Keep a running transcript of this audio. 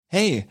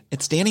Hey,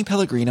 it's Danny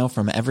Pellegrino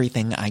from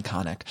Everything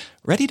Iconic.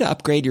 Ready to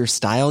upgrade your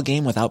style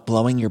game without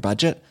blowing your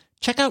budget?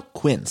 Check out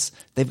Quince.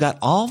 They've got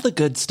all the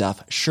good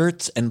stuff,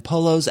 shirts and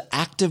polos,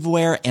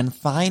 activewear, and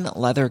fine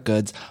leather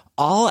goods,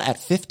 all at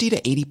 50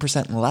 to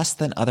 80% less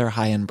than other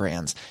high-end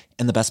brands.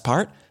 And the best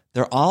part?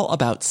 They're all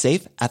about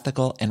safe,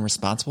 ethical, and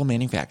responsible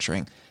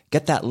manufacturing.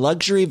 Get that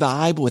luxury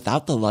vibe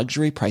without the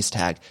luxury price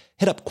tag.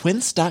 Hit up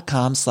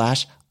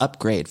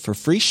quince.com/upgrade for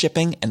free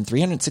shipping and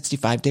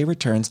 365-day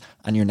returns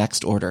on your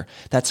next order.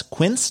 That's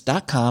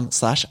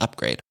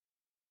quince.com/upgrade.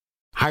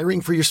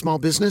 Hiring for your small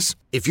business?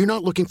 If you're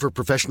not looking for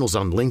professionals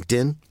on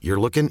LinkedIn, you're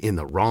looking in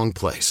the wrong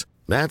place.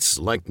 That's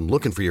like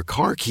looking for your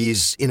car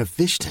keys in a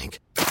fish tank.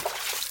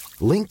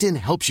 LinkedIn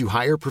helps you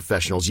hire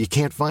professionals you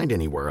can't find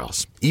anywhere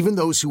else, even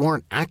those who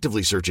aren't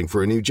actively searching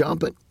for a new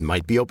job but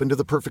might be open to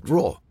the perfect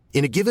role.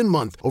 In a given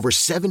month, over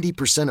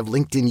 70% of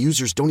LinkedIn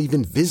users don't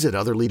even visit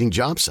other leading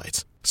job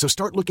sites. So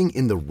start looking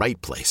in the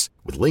right place.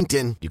 With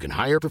LinkedIn, you can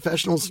hire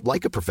professionals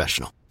like a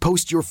professional.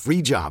 Post your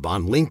free job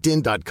on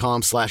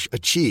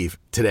linkedin.com/achieve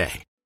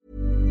today.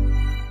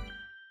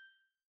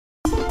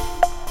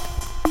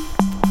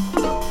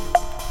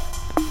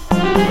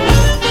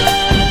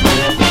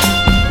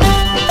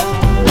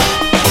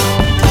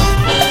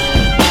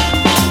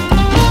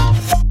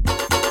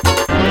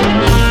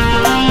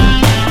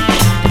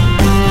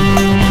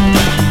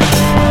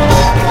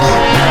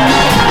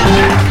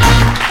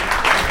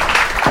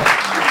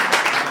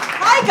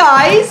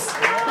 Guys,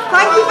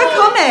 thank you for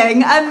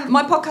coming.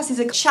 My podcast is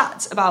a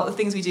chat about the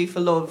things we do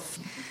for love.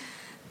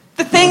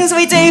 The things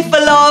we do for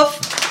love.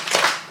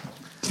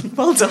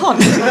 Well done.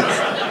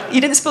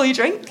 You didn't spill your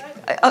drink?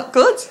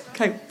 Good.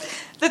 Okay.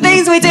 The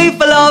things we do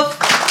for love.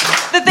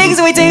 The things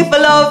we do for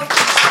love.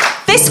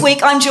 This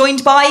week I'm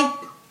joined by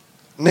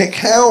Nick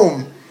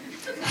Helm.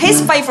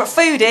 His favourite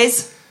food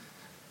is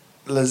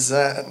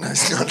lasagna. No,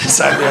 it's not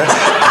lasagna.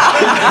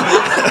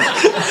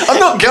 I'm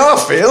not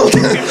Garfield.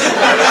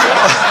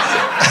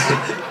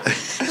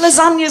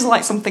 Lasagna's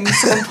like something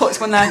someone puts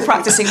when they're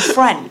practising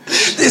French.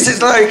 This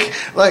is like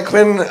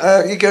when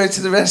you go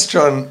to the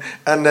restaurant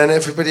and then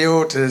everybody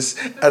orders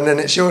and then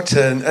it's your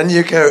turn and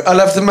you go, I'll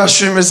have the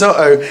mushroom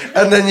risotto,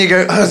 and then you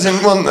go, I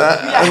didn't want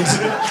that. Yeah.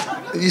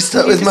 And you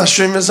start with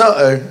mushroom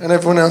risotto and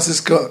everyone else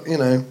has got,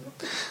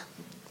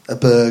 a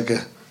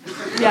burger.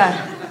 Yeah.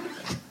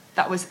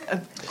 That was a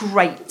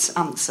great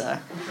answer.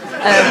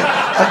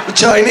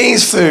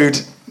 Chinese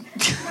food.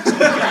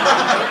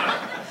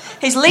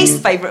 His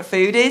least favourite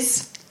food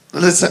is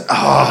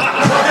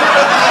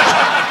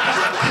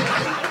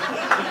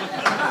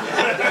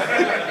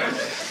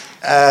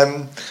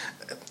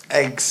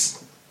eggs.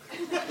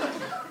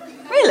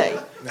 Really?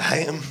 I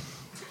hate them.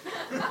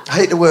 I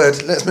hate the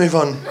word. Let's move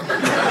on.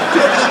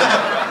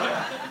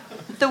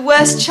 The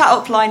worst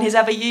chat-up line he's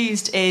ever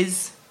used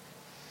is...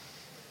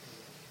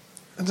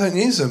 I don't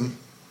use them.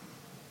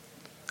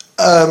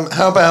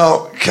 How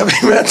about coming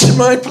round to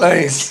my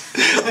place?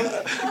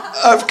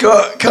 I've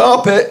got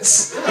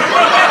carpets.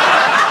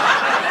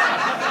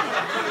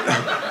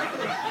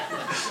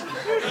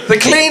 The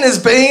cleaner's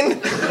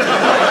been.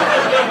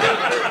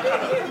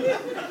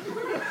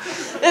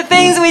 The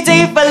things we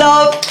do for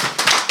love.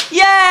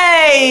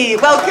 Yay!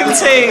 Welcome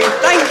to.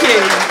 Thank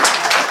you.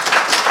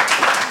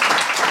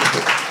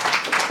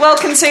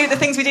 Welcome to The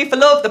Things We Do for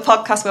Love, the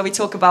podcast where we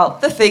talk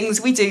about the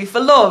things we do for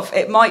love.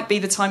 It might be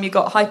the time you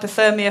got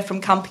hypothermia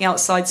from camping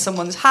outside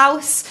someone's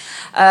house,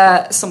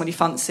 someone you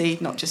fancied,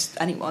 not just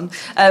anyone.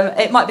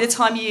 It might be the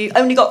time you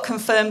only got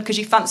confirmed because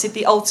you fancied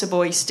the altar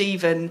boy,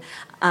 Stephen,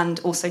 and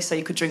also so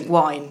you could drink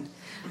wine.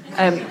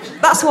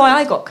 That's why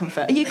I got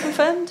confirmed. Are you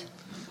confirmed?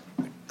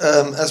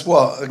 As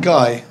what? A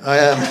guy? I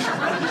am.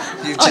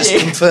 You've just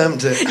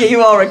confirmed it. Yeah,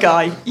 you are a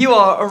guy. You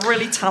are a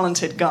really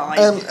talented guy.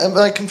 Am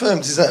I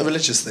confirmed? Is that a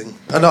religious thing?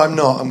 Oh, no, I'm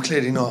not. I'm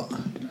clearly not.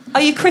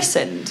 Are you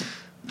christened?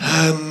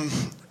 I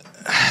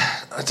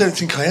don't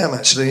think I am,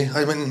 actually.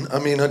 I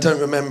mean, I don't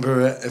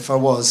remember it if I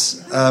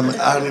was.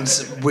 And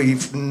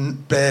we've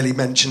barely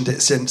mentioned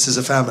it since as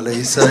a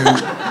family, so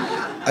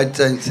I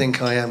don't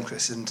think I am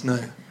christened,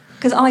 no.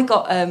 Because I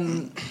got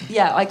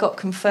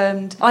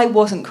confirmed. I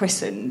wasn't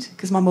christened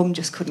because my mum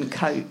just couldn't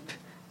cope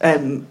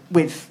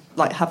with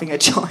having a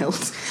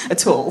child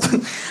at all.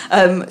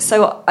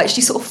 So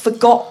she sort of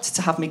forgot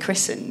to have me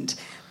christened.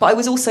 But I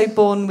was also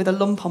born with a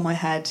lump on my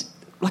head,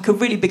 like a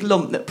really big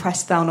lump that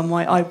pressed down on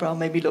my eyebrow,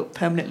 made me look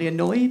permanently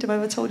annoyed. Have I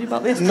ever told you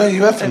about this? No,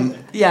 you haven't.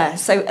 Yeah.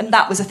 And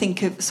that was, I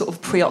think, sort of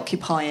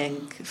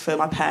preoccupying for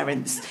my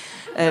parents.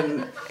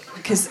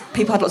 Because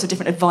people had lots of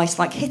different advice,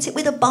 like, hit it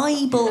with a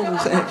Bible.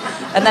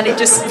 And then it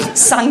just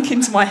sank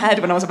into my head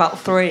when I was about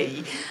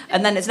 3.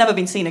 And then it's never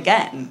been seen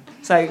again.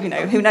 So,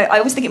 who knows? I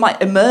always think it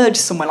might emerge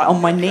somewhere, like,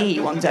 on my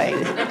knee one day.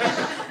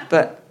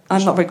 But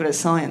I'm not very good at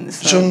science.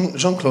 So.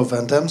 Jean-Claude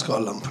Van Damme's got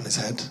a lump on his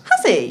head.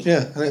 Has he?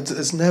 Yeah, and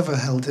it's never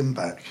held him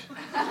back.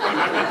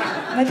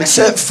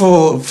 Except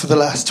for the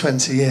last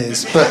 20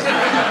 years. But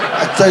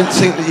I don't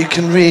think that you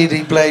can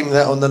really blame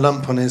that on the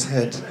lump on his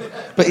head.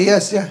 But he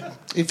has, yeah.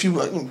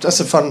 that's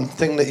a fun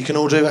thing that you can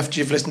all do after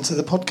you've listened to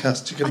the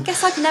podcast. I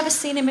guess I've never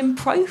seen him in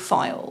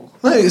profile.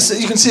 No,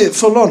 you can see it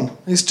full on.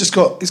 He's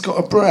got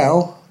a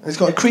brow. He's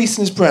got a crease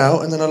in his brow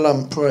and then a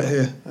lump right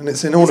here, and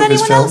it's in all of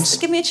his films. Else?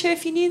 Give me a cheer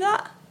if you knew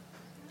that.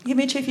 Give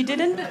me a cheer if you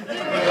didn't.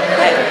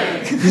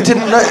 You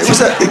didn't know? Was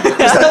that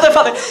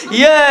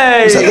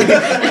Yay!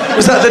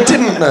 Was that the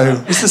didn't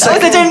know? Was the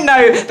second? That was the didn't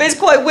know. But it's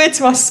quite weird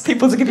to ask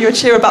people to give you a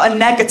cheer about a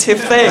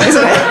negative thing,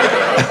 isn't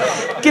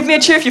it? Give me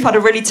a cheer if you've had a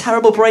really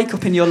terrible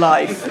breakup in your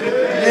life.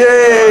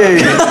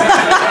 Yay!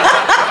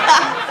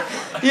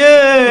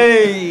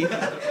 Yay!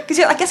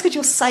 I guess because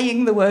you're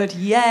saying the word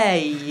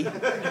yay.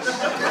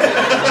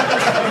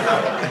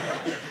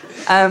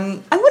 I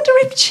wonder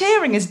if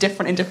cheering is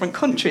different in different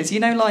countries.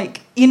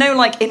 Like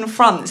in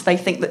France, they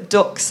think that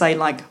ducks say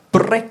like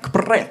brek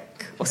brek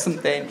or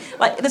something.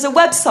 Like there's a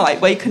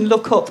website where you can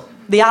look up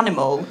the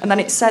animal and then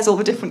it says all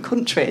the different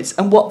countries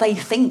and what they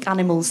think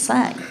animals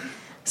say.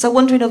 So I'm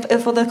wondering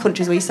if other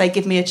countries where you say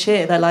give me a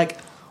cheer, they're like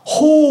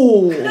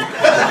ho.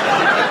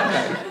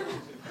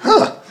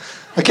 Huh.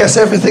 I guess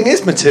everything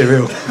is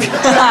material.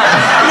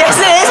 Yes,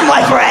 it is,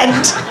 my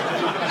friend.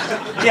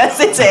 Yes,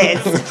 it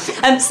is.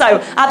 And so,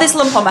 I had this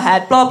lump on my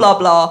head, blah, blah,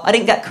 blah. I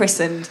didn't get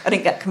christened. I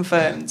didn't get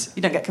confirmed.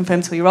 You don't get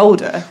confirmed till you're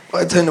older.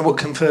 I don't know what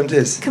confirmed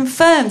is.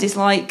 Confirmed is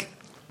like...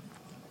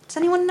 Does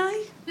anyone know?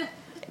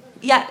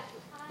 Yeah.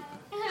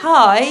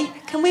 Hi,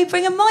 can we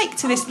bring a mic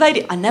to this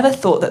lady? I never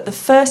thought that the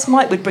first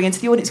mic we'd bring into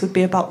the audience would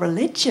be about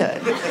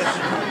religion.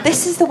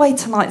 This is the way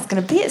tonight's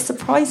going to be. It's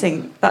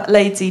surprising. That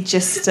lady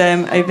just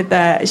over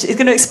there is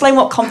going to explain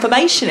what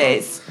confirmation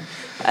is.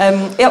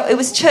 It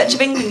was Church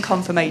of England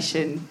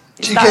confirmation.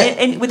 Is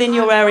that within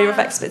your area of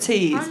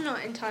expertise? I'm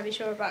not entirely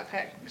sure about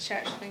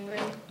Church of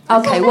England.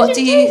 Okay, what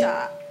do you... Do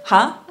that.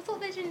 Huh? I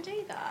thought they didn't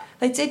do that.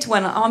 They did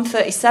when I'm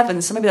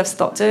 37, so maybe they've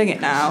stopped doing it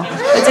now.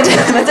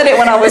 They did it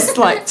when I was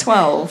like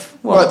 12.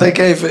 What? Right, they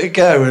gave it a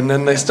go and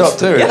then they stopped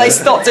doing it. Yeah, they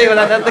stopped doing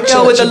it. The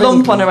girl with the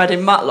lump on her head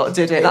in Matlock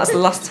did it. That's the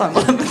last time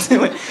I'll ever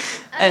do it.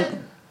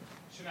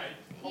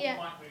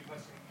 Yeah.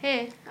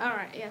 Here. All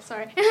right. Yeah.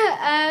 Sorry.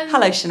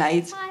 Hello,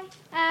 Sinead.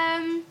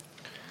 Hi.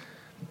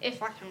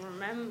 If I can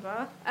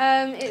remember,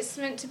 it's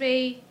meant to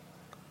be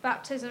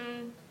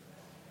baptism,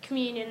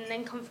 communion, and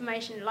then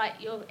confirmation,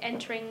 like you're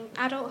entering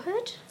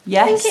adulthood.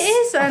 Yes. I think it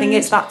is. I think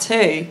it's that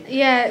too.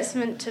 Yeah, it's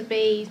meant to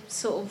be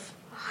sort of.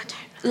 I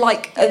don't know.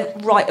 Like a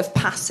rite of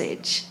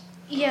passage.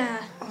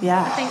 Yeah.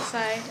 Yeah. I think so.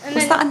 And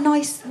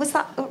Was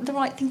that the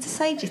right thing to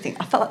say, do you think?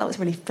 I felt like that was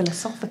really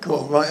philosophical.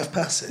 What, rite of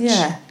passage?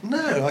 Yeah.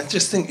 No, I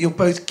just think you're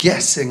both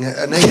guessing at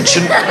an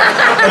ancient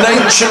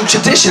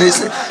tradition.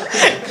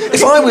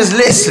 If I was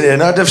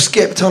listening, I'd have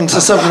skipped on to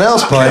something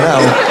else by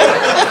now.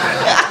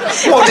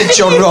 What did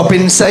John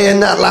Robbins say in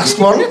that last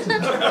one?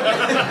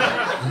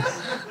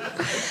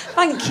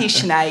 Thank you,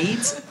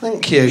 Sinead.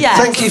 Thank you. Yes.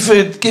 Thank you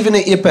for giving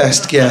it your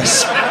best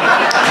guess.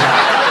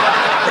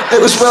 It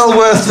was well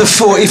worth the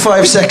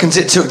 45 seconds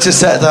it took to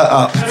set that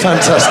up.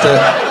 Fantastic.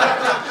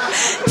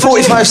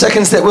 45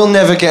 seconds that we'll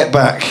never get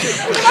back.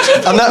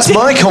 And that's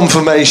my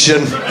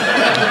confirmation.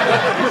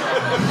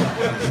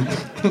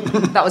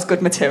 That was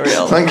good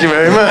material. Thank you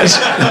very much.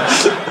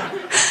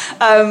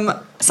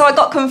 So I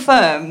got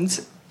confirmed,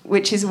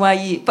 which is where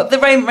you... But the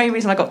main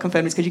reason I got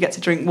confirmed is because you get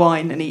to drink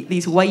wine and eat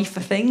these wafer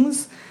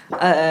things.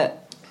 They're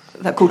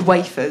called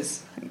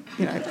wafers.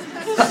 You know,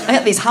 I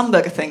had these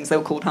hamburger things. They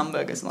were called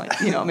hamburgers,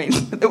 like, you know what I mean?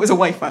 It was a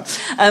wafer.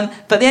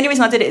 But the only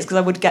reason I did it is because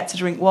I would get to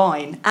drink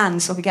wine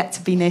and so I could get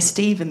to be near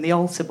Stephen, the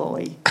altar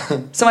boy.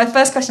 So my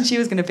first question to you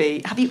was going to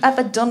be, have you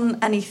ever done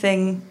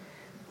anything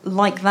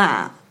like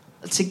that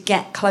to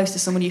get close to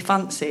someone you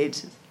fancied,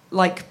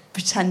 like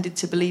pretended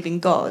to believe in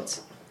God?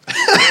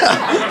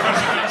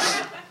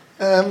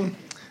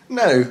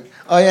 No.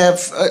 I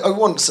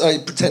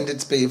pretended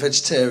to be a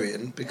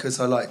vegetarian because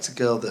I liked a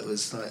girl that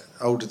was like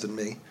older than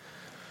me,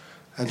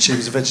 and she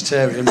was a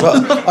vegetarian.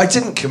 But I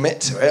didn't commit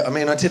to it. I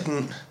mean, I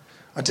didn't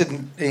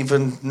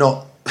even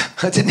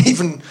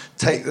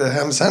take the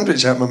ham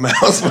sandwich out of my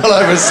mouth while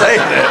I was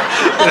saying it. You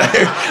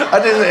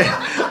know,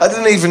 I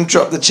didn't even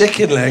drop the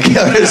chicken leg.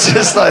 I was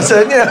just like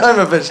saying, "Yeah, I'm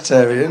a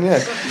vegetarian."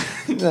 Yeah,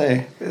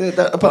 no.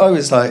 But I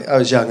was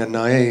young and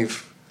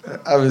naive.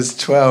 I was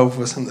 12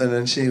 or something,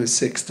 and she was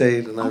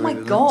 16. And oh my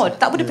God,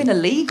 that would have been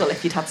illegal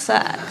if you'd had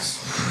sex.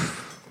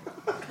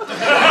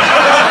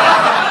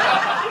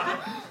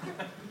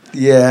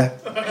 Yeah.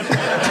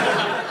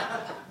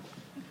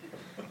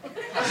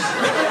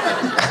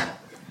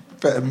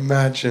 But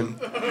imagine.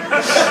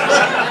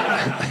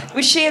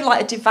 Was she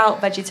like a devout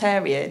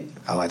vegetarian?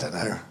 Oh, I don't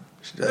know.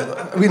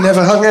 We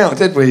never hung out,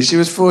 did we? She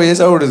was 4 years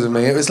older than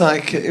me. It was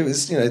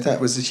that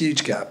was a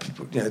huge gap.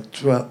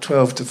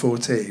 12 to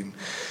 14.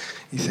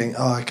 You think,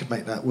 I could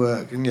make that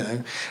work, and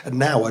and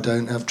now I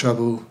don't have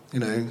trouble,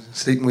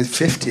 sleeping with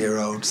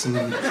 50-year-olds and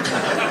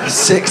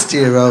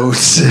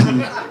 60-year-olds,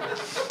 and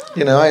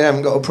I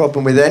haven't got a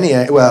problem with any.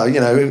 Well,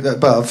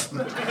 above.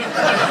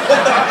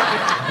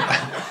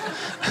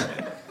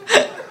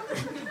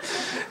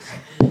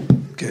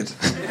 Good.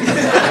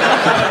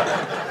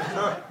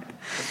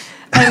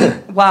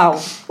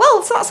 Wow.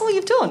 Well, so That's all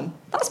you've done?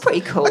 That's pretty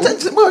cool.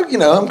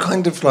 I'm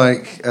kind of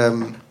like,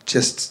 I'm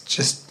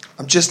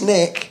just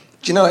Nick.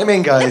 Do you know what I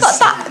mean, guys?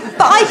 Yeah,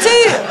 but I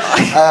do.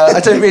 I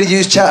don't really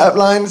use chat-up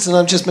lines, and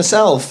I'm just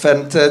myself,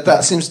 and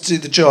that seems to do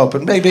the job.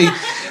 And maybe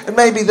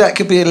that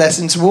could be a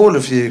lesson to all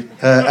of you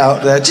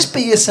out there. Just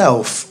be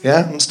yourself,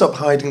 yeah? And stop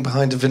hiding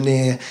behind a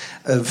veneer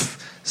of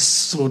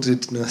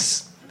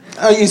sordidness.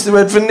 I used the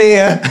word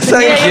veneer.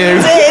 Thank you.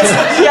 You did.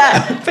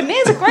 Yeah,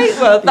 veneer's a great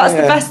word.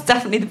 That's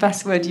definitely the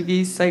best word you've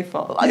used so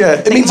far.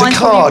 It means a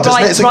car,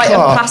 doesn't it? It's a car. Rite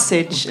of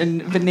passage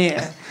and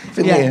veneer.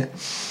 Veneer.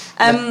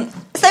 Yeah.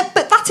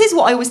 But that is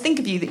what I always think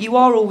of you, that you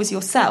are always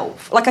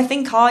yourself. Like, I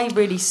think I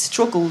really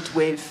struggled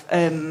with...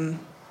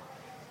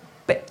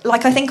 but,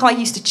 like, I think I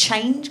used to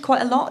change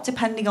quite a lot,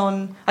 depending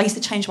on... I used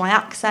to change my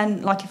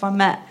accent, like, if I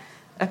met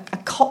a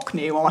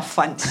Cockney who I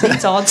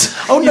fancied, odd.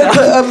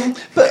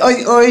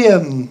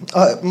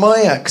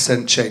 My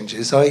accent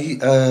changes.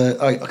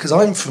 Because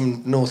I'm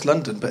from North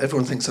London, but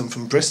everyone thinks I'm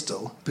from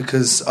Bristol,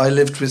 because I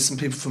lived with some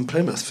people from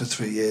Plymouth for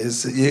 3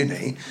 years at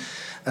uni.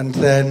 And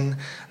then,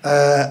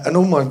 and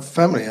all my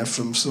family are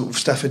from sort of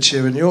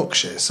Staffordshire and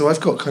Yorkshire. So I've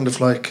got kind of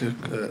like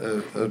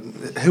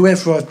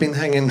whoever I've been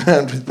hanging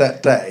around with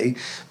that day.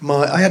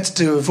 I had to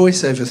do a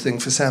voiceover thing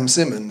for Sam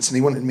Simmons, and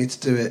he wanted me to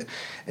do it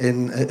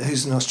in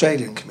who's an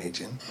Australian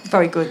comedian.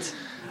 Very good.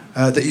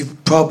 That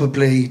you've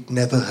probably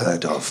never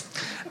heard of.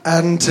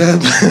 And he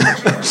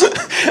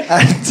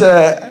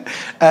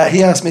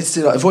asked me to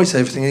do like a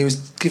voiceover thing, and he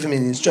was giving me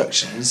the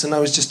instructions, and I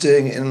was just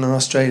doing it in an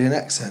Australian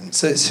accent.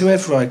 So it's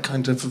whoever I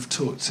kind of have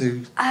talked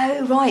to.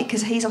 Oh, right,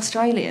 because he's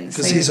Australian.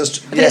 Because he's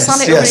Australian.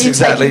 Yes,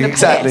 exactly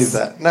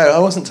that. No, I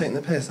wasn't taking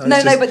the piss.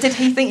 No, but did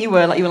he think you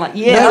were? Like, you were like,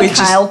 yeah, no, okay,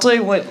 I'll do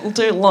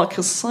it like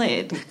I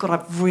said. God,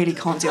 I really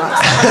can't do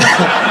that.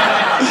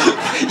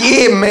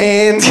 Yeah,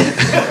 man.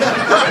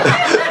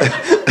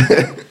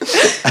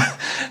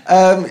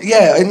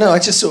 I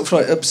just sort of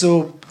like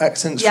absorb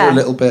accents for a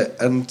little bit,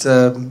 and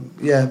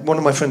one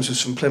of my friends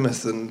was from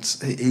Plymouth, and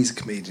he's a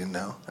comedian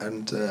now,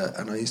 and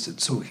I used to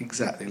talk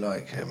exactly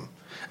like him,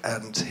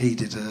 and he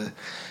did a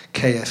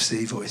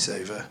KFC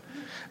voiceover,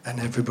 and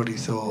everybody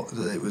thought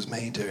that it was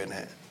me doing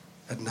it,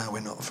 and now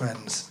we're not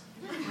friends.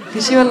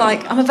 Because you were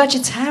like, I'm a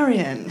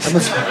vegetarian.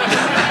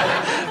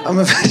 I'm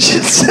a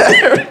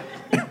vegetarian.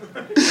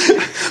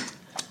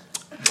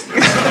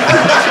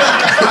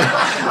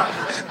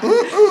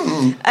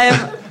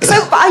 So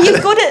are you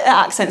good at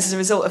accents as a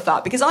result of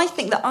that? Because I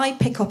think that I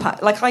pick up...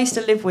 Like, I used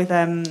to live with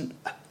a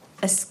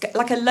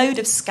load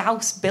of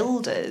Scouse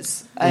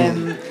builders.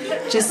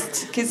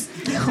 Just because...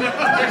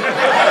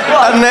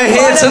 And they're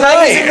here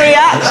tonight.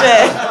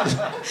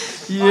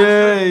 Reaction.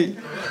 Yay.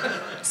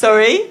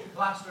 Sorry?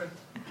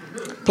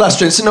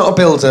 Plastering, so not a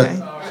builder.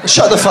 Okay.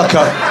 Shut the fuck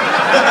up.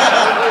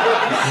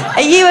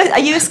 Are you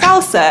a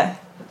Scouser?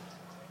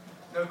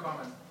 No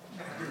comment.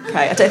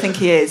 Okay, I don't think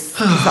he is.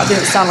 That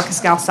didn't sound like a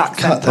Scouse accent.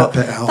 Cut that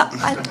bit out.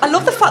 I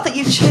love the fact that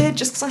you cheered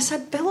just because I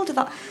said builder.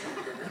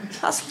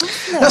 That's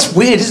lovely. That's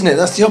weird, isn't it?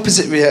 That's the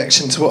opposite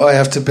reaction to what I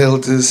have to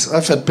builders.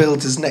 I've had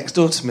builders next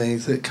door to me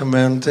that come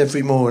round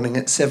every morning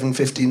at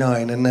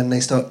 7:59, and then they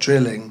start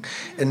drilling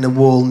in the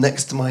wall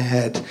next to my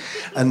head,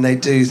 and they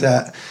do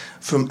that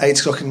from 8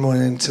 o'clock in the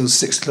morning until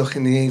 6 o'clock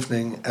in the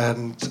evening,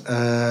 and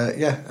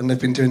and they've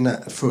been doing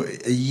that for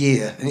a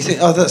year. And you think,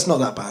 oh, that's not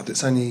that bad,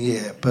 it's only a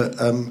year. But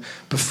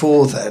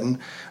before then,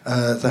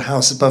 the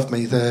house above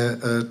me,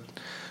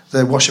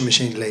 their washing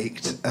machine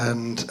leaked,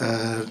 and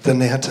then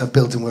they had to have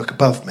building work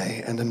above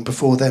me. And then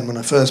before then, when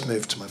I first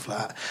moved to my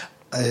flat,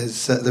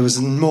 there was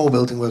more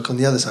building work on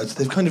the other side. So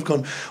they've kind of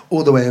gone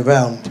all the way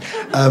around.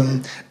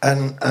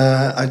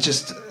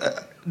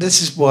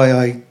 This is why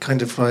I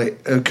kind of like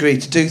agree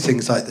to do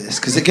things like this,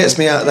 because it gets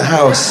me out of the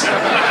house.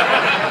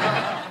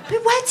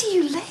 But where do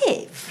you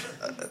live?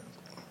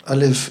 I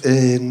live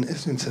in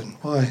Islington.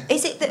 Why?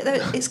 Is it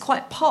that it's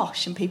quite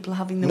posh and people are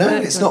having the No,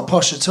 work it's not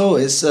posh at all.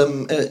 It's I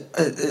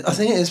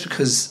think it is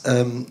because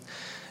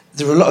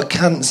there are a lot of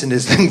cunts in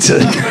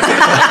Islington.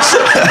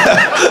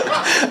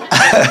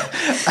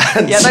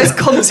 Those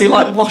cunts who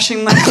like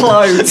washing their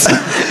clothes.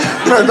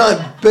 No,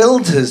 like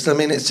builders. I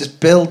mean, it's just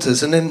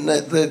builders, and then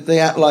they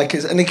act like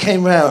it's. And he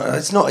came round.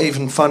 It's not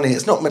even funny.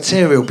 It's not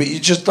material, but you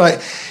just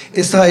like.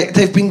 It's like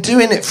they've been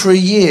doing it for a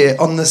year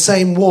on the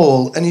same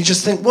wall, and you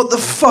just think, what the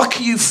fuck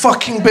are you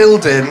fucking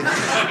building,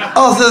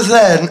 other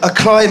than a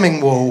climbing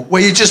wall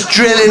where you're just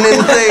drilling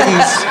in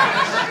things.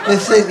 They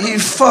think, you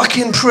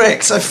fucking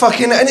pricks, and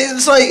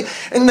it's like,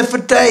 for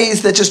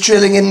days they're just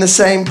drilling in the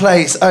same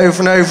place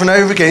over and over and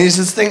over again. You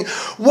just think,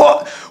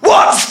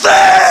 what's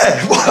there?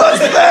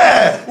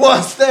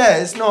 What's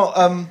there? It's not,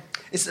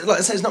 It's like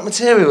I say, it's not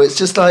material. It's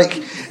like,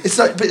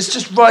 but it's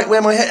just right where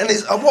my head. And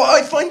it's what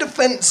I find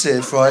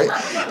offensive, right,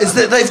 is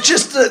that they've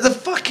just the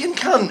fucking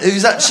cunt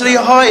who's actually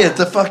hired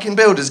the fucking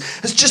builders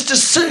has just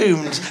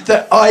assumed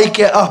that I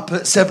get up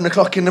at 7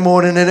 o'clock in the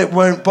morning and it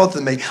won't bother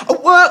me. I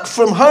work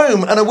from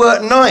home and I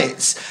work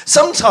nights.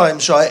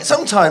 Sometimes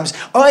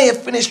I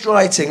have finished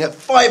writing at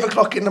 5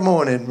 o'clock in the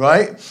morning,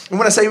 right? And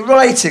when I say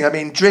writing, I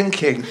mean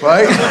drinking,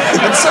 right?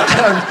 And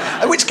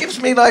sometimes, which gives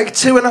me like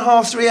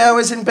 2.5, 3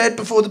 hours in bed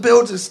before the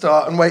builders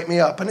start and wake me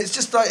up. And it's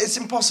just like, it's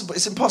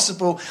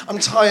impossible. I'm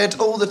tired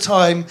all the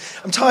time,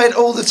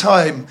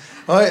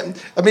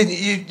 right? I mean,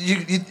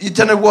 you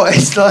don't know what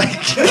it's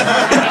like. You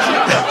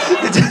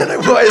don't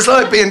know what it's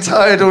like being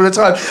tired all the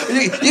time.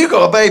 You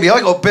got a baby,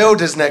 I got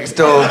builders next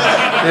door. You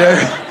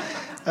know?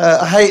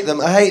 I hate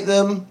them.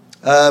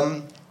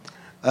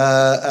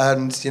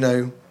 And, you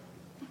know,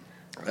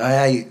 I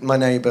hate my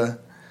neighbour.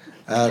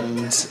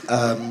 And,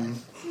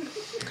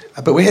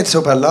 but we're here to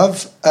talk about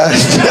love.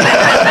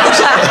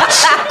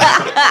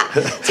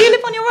 Do you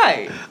live on your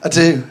own? I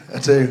do.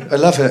 I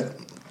love it.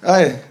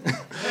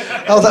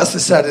 That's the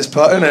saddest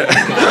part, isn't it?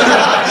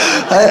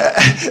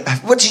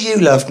 What do you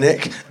love,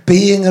 Nick?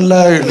 Being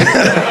alone.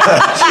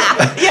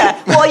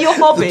 Yeah, what are your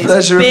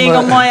hobbies? Being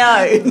on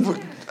my own.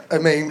 I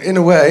mean, in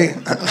a way.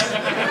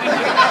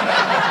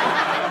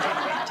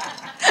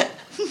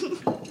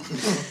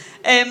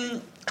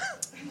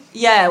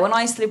 Yeah, when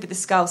I used to live with the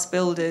Scouse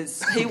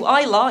builders, who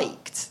I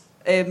liked,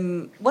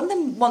 one of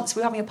them, once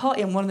we were having a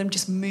party and one of them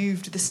just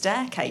moved the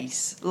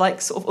staircase,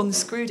 like sort of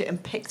unscrewed it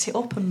and picked it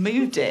up and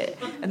moved it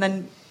and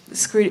then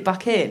screwed it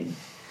back in.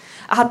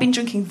 I had been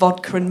drinking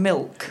vodka and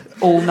milk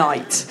all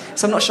night,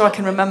 so I'm not sure I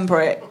can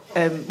remember it.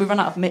 We ran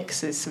out of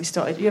mixers, so we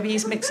started... You ever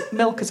use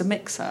milk as a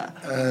mixer?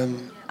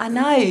 I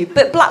know,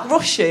 but Black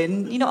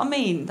Russian, you know what I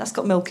mean? That's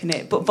got milk in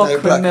it, but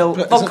vodka and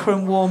milk, vodka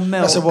and warm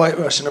milk. That's a White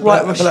Russian.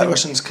 Black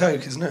Russian's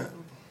Coke, isn't it?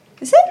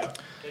 Is it?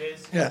 It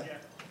is. Yeah.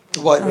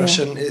 The White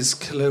Russian is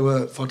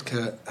Kahlua,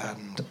 vodka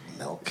and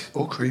milk,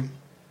 or cream.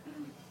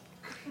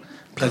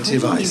 Plenty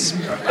of ice.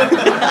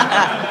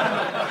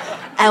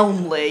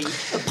 Elmley.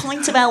 A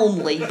pint of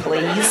Elmley,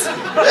 please.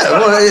 Yeah,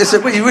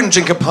 well, you wouldn't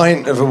drink a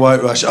pint of a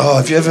White Russian. Oh,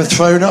 have you ever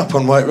thrown up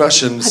on White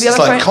Russians? It's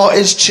like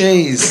cottage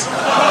cheese.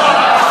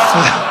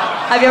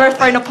 Have you ever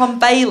thrown up on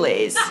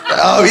Baileys?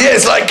 Oh, yeah,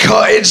 it's like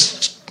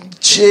cottage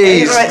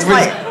cheese.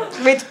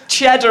 With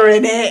cheddar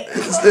in it.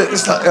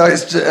 It's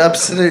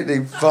absolutely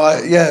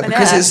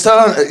because it's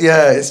starting.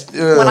 Yeah, it's.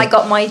 When I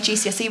got my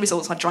GCSE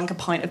results, I drank a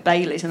pint of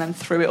Baileys and then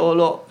threw it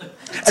all up.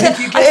 And if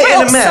you get it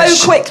in a mesh,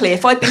 so quickly.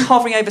 If I'd been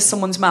hovering over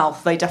someone's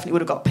mouth, they definitely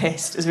would have got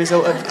pissed as a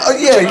result of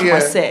drinking my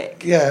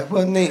sick. Yeah,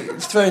 well, neat.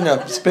 Throwing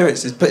up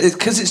spirits is, but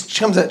because it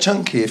comes out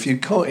chunky. If you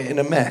caught it in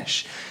a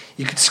mesh,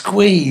 you could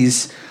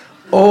squeeze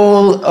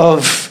all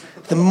of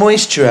the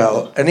moisture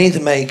out and either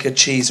make a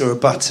cheese or a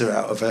butter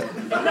out of it.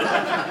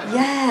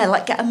 Yeah,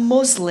 like get a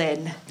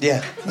muslin.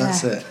 Yeah,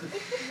 that's it.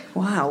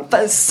 Wow,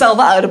 better sell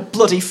that at a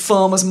bloody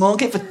farmer's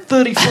market for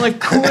 35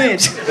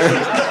 quid.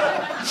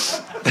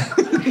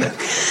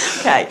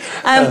 Okay,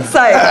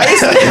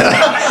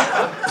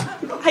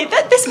 hey,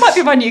 this might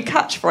be my new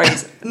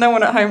catchphrase. No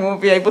one at home will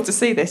be able to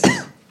see this.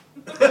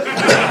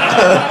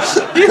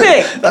 You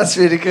think? That's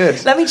really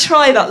good. Let me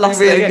try that last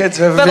really good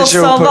to have a visual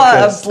sell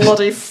podcast. That at a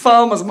bloody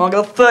farmer's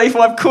market for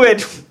 35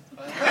 quid.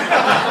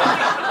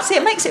 See,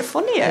 it makes it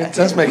funnier. It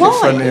does make it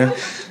funnier.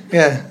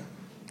 Yeah.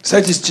 So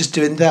just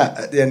doing that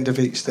at the end of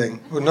each thing.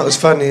 Well, not as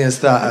funny as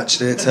that,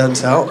 actually, it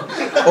turns out.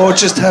 Or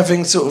just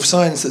having sort of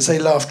signs that say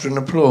laughter and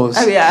applause.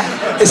 Oh, yeah.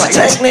 It's a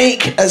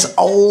technique as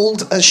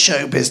old as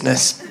show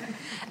business.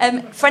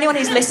 For anyone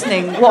who's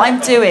listening, what I'm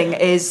doing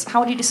is...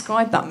 How would you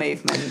describe that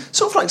movement?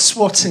 Sort of like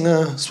swatting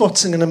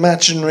an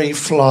imaginary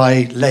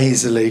fly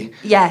lazily.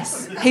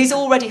 Yes. Who's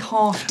already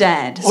half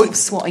dead, sort of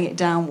swatting it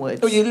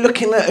downwards. Or you're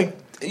looking at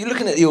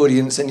the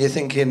audience and you're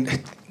thinking,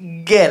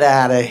 get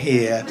out of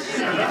here.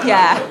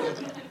 Yeah.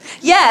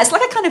 Yeah, it's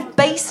like a kind of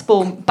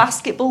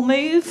basketball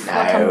move.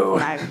 No.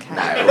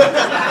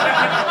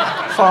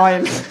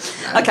 Fine.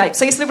 Okay,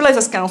 so you sleep with loads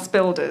of Scouse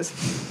builders.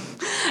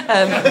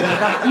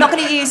 I'm not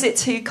going to use it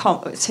too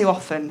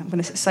often. I'm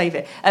going to save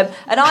it. And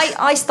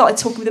I started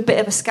talking with a bit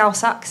of a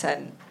Scouse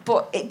accent,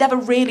 but it never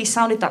really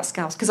sounded that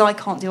Scouse because I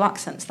can't do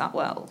accents that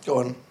well. Go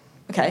on.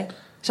 Okay.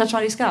 Shall I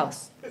try to do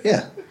Scouse?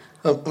 Yeah.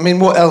 I mean,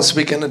 what else are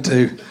we going to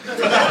do?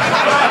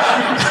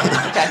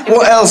 Okay,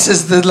 what else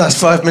has the last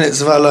 5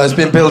 minutes of our lives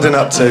been building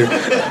up to? There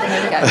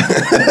we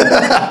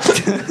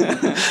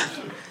go.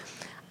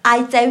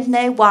 I don't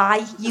know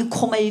why you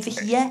come over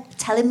here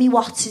telling me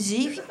what to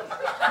do.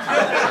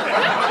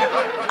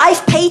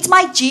 I've paid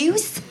my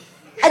dues,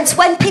 and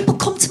when people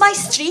come to my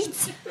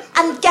street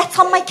and get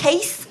on my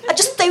case, I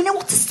just don't know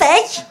what to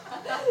say.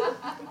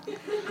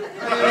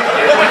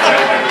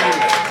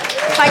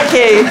 Thank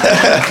you.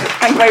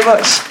 Thank you very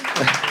much.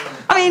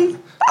 I mean,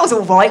 that was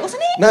all right,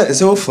 wasn't it? No,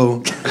 it's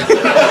awful.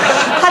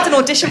 I had an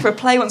audition for a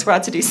play once where I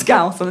had to do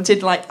Scouse, and I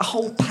did like a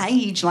whole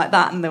page like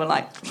that, and they were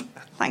like,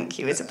 thank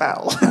you,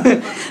 Isabel.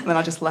 And then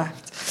I just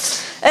left.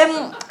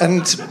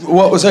 And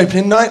what was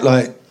opening night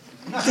like?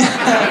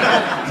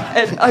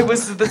 And I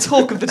was the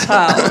talk of the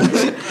town.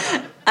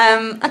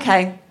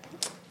 Okay.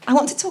 I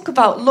want to talk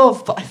about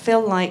love, but I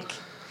feel like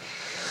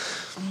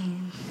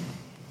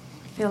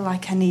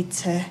I need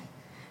to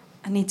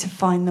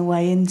find the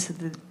way into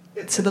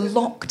the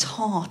locked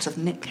heart of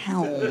Nick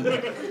Helm.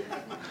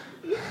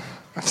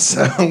 I'm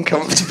so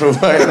uncomfortable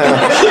right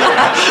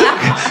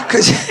now.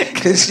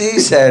 Because you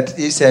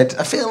said,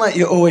 I feel like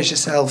you're always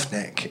yourself,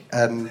 Nick,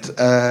 and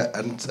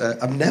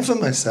I'm never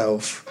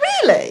myself.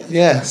 Really?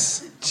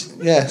 Yes.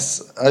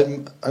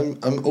 I'm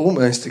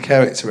almost a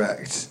character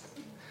act.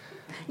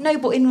 No,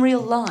 but in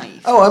real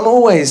life. Oh, I'm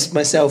always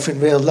myself in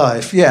real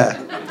life, yeah.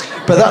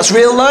 But that's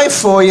real life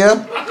for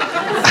you.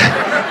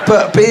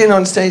 But being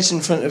on stage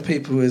in front of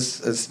people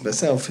as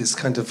myself is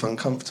kind of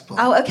uncomfortable.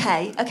 Oh,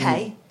 okay.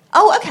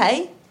 Oh,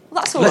 okay.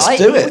 Well, that's all right.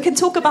 Let's do it. We can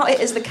talk about it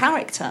as the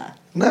character.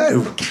 No.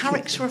 The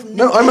character of Nick.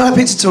 No, I'm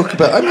happy to talk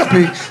about. I'm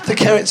happy. The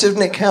character of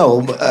Nick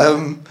Helm.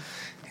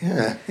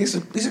 Yeah, he's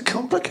a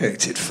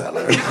complicated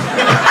fellow.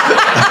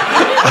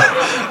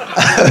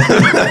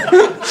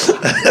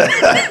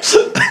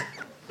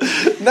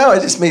 No, I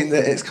just mean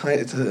that it's kind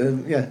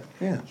of yeah.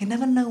 You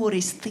never know what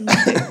he's thinking.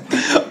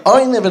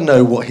 I never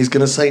know what he's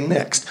going to say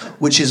next,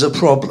 which is a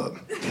problem.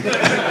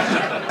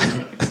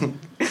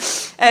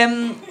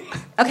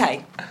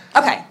 Okay.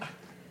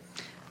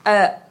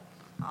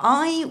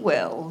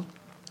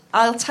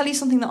 I'll tell you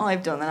something that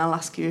I've done, and I'll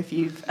ask you if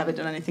you've ever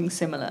done anything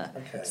similar.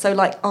 Okay. So,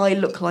 like, I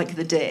look like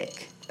the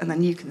dick, and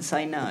then you can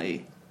say no.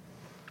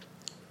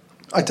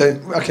 I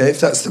don't... Okay, if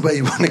that's the way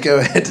you want to go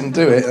ahead and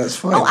do it, that's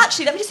fine. Oh,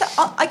 actually, let me just say,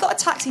 I got a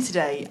taxi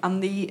today,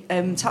 and the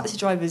taxi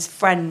driver's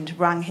friend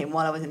rang him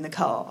while I was in the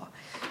car.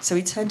 So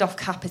he turned off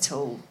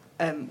Capital,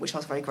 which I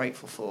was very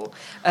grateful for.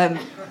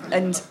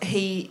 And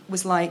he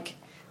was like,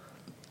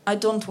 I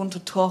don't want to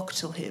talk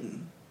to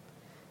him.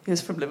 He was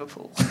from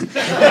Liverpool. I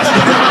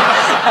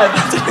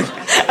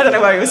don't know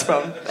where he was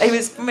from. He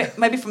was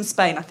maybe from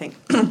Spain, I think.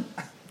 He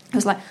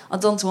was like, I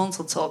don't want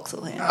to talk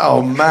to him.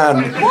 Oh,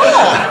 man.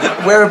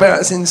 What?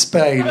 Whereabouts in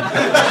Spain?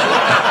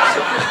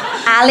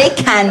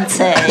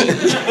 Alicante.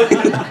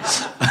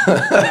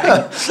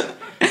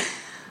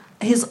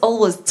 He's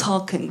always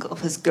talking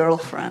of his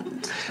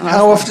girlfriend.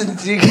 How often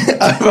do you get...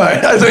 Oh,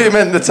 right, I thought you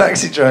meant the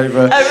taxi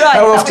driver. Oh, right.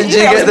 How often do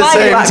you get the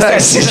same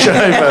taxi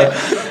driver?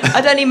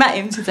 I'd only met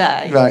him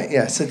today. Right,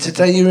 yeah, so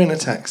today you're in a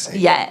taxi.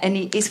 Yeah, and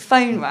his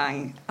phone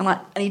rang, and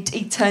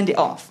he turned it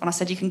off, and I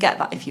said, you can get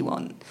that if you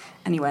want.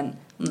 And he went,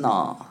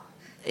 no,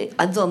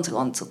 I don't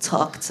want to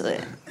talk to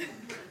him.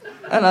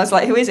 And I was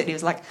like, who is it? And he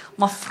was like,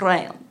 my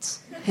friend.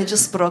 He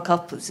just broke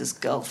up with his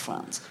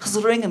girlfriend. He's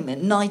ringing me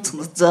night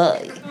and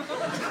day.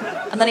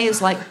 And then he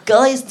was like,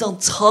 guys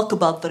don't talk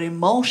about their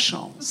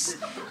emotions.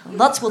 And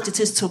that's what it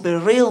is to be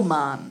real,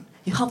 man.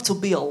 You have to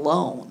be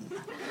alone.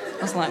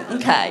 I was like,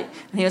 okay.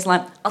 And he was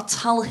like, I'll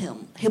tell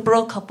him. He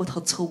broke up with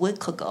her 2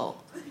 weeks ago.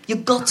 You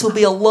got to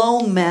be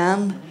alone,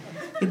 man.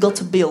 You got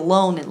to be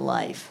alone in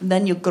life. And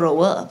then you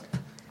grow up.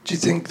 Do you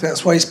think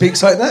that's why he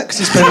speaks like that? Because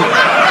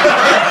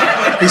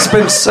he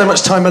spent so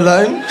much time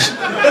alone?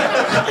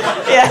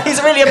 Yeah,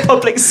 he's really a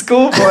public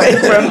school boy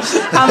from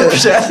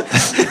Hampshire.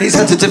 He's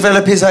had to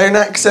develop his own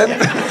accent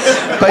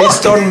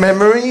based on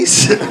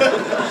memories.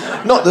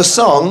 Not the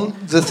song,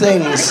 the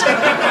things.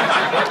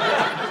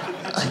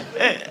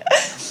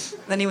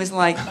 Then he was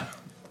like,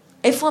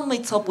 if I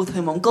meet up with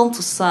him, I'm going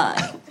to say,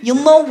 you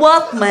know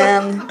what,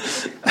 man?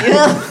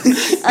 Yeah,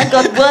 I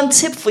got one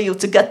tip for you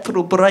to get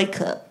through a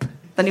breakup.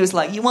 Then he was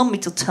like, you want me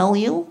to tell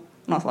you?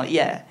 And I was like,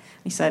 yeah.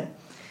 He said,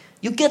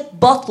 you get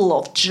bottle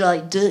of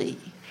JD.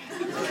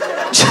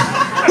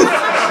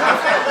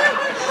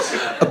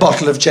 A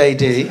bottle of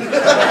JD.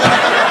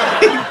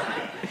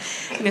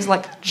 And he's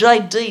like,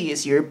 JD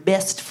is your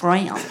best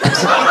friend.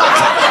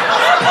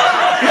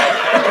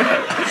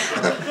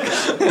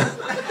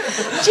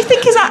 Do you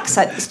think his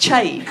accent has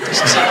changed?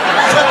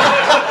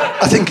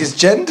 I think his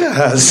gender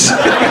has.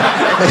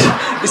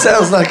 He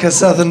sounds like a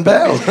Southern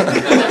belle.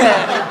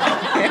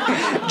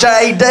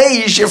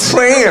 JD is your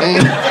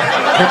friend.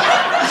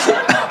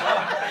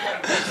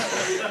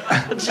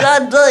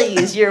 JD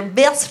is your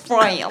best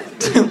friend.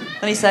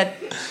 And he said,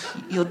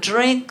 you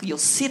drink, you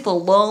sit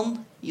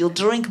alone, you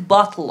drink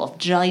bottle of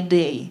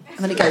JD. And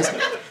then he goes,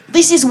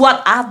 this is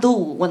what I do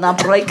when I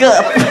break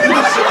up.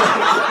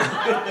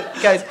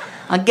 He goes,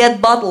 I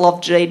get bottle of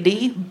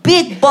JD,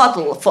 big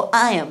bottle, for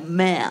I am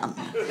man.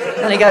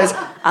 And he goes,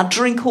 I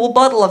drink whole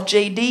bottle of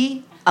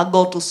JD, I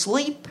go to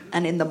sleep,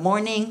 and in the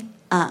morning,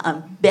 I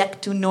am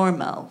back to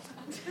normal.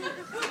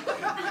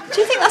 Do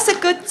you think that's a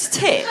good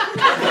tip?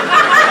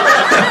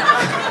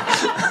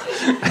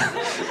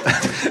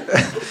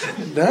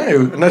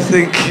 No, and I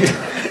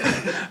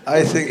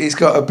think he's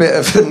got a bit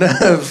of a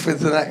nerve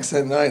with an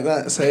accent like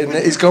that, saying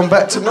that he's gone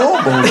back to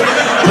normal.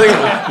 I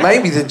think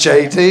maybe the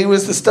JD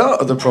was the start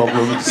of the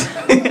problems.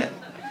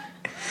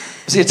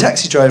 Was he a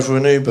taxi driver or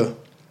an Uber?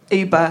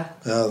 Uber.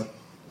 Oh.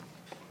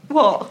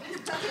 What?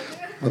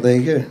 Well, there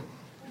you go.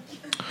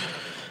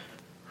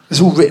 It's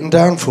all written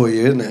down for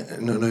you, isn't it,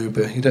 in an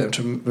Uber? You don't have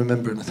to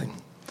remember anything.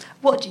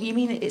 What do you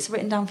mean? It's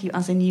written down for you,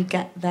 as in you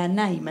get their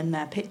name and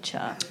their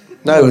picture?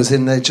 No, as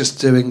in they're just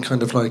doing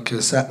kind of like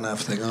a sat-nav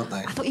thing, aren't they?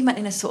 I thought you meant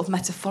in a sort of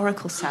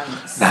metaphorical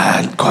sense.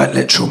 Nah, quite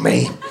literal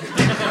me.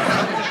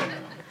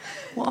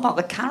 What about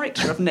the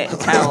character of Nick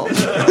Kell?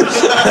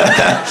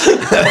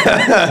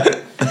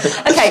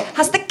 Okay,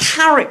 has the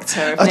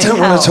character of Nick don't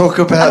want to talk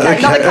about not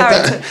the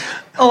character.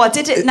 Oh, I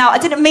did it now. I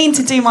didn't mean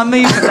to do my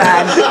move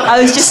then. I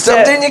was just...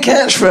 Stop doing your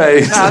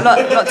catchphrase. No,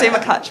 I'm not doing my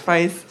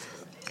catchphrase.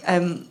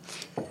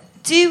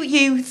 Do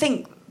you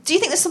think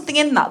there's something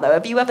in that, though?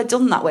 Have you ever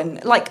done that when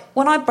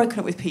I've broken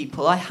up with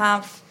people, I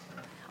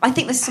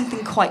think there's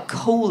something quite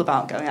cool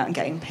about going out and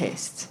getting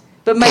pissed.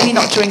 But maybe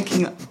not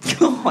drinking...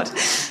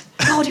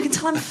 God, you can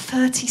tell I'm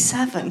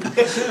 37. I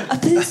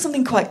think there's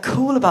something quite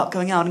cool about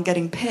going out and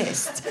getting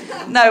pissed.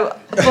 No,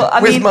 but I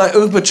mean... With my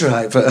Uber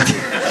driver.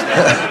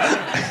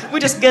 We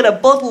just get a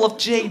bottle of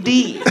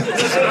JD,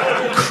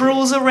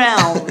 cruise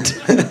around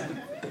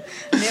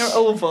near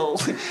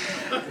Oval.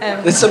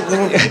 There's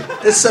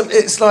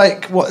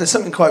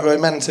something quite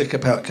romantic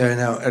about going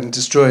out and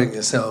destroying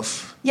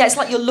yourself. Yeah, it's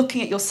like you're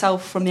looking at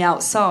yourself from the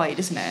outside,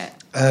 isn't it?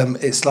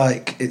 It's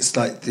like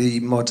the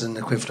modern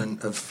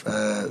equivalent of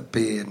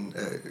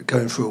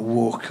going for a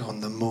walk on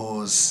the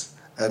moors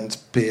and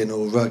being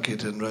all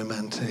rugged and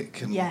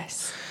romantic and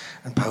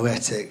and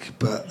poetic,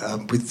 but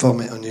with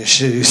vomit on your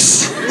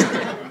shoes.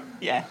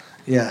 Yeah.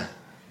 Yeah.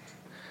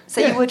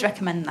 So you would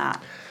recommend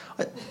that?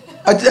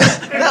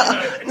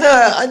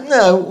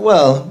 No.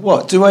 Well,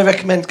 what do I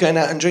recommend going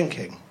out and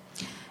drinking?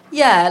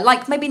 Yeah,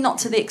 maybe not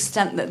to the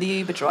extent that the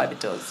Uber driver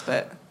does,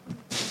 but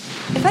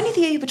if only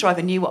the Uber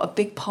driver knew what a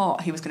big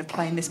part he was going to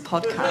play in this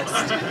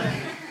podcast.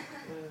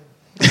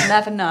 You'll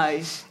never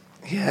know.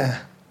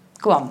 Yeah.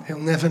 Go on. He'll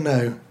never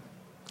know.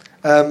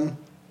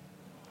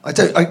 I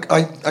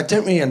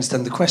don't really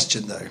understand the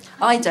question though.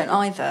 I don't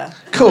either.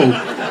 Cool.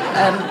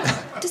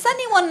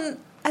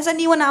 Has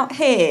anyone out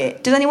here?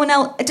 Does anyone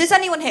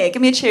here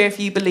give me a cheer if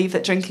you believe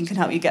that drinking can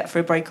help you get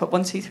through a breakup?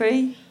 1, 2,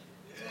 3.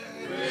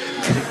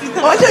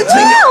 I don't think.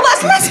 Wow,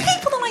 that's less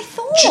people than I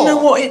thought. Do you know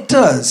what it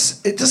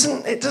does? It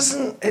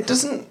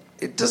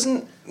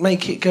doesn't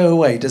make it go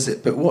away, does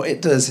it? But what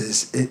it does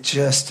is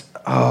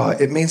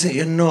it means that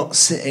you're not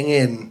sitting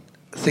in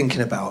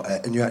thinking about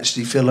it, and you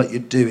actually feel like you're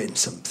doing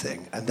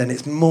something, and then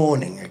it's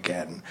morning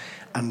again.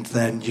 And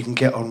then you can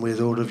get on with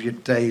all of your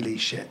daily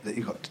shit that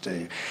you've got to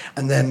do.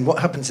 And then what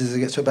happens is it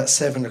gets to about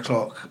 7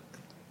 o'clock.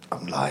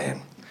 I'm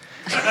lying.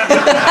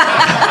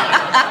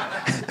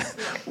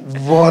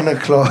 1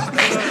 o'clock,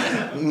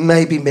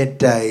 maybe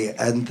midday,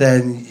 and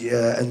then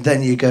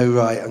you go,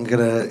 right, I'm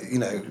going to,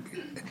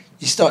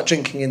 you start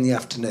drinking in the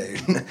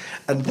afternoon,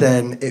 and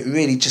then it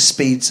really just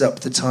speeds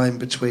up the time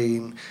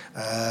between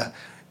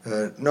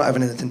not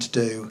having anything to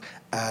do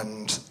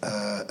and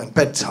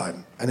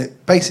bedtime, and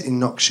it basically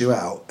knocks you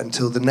out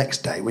until the next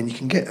day when you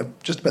can get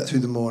just about through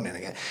the morning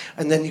again,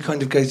 and then you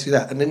kind of go through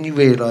that, and then you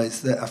realise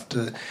that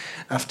after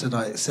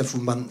like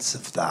several months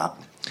of that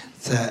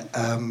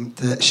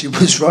she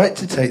was right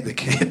to take the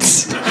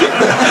kids.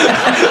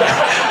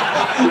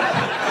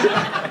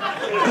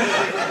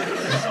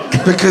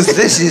 Because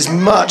this is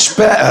much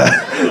better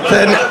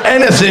than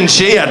anything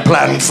she had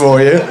planned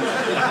for you.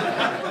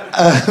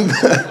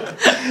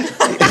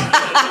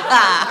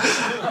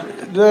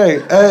 No,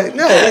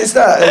 it's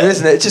that,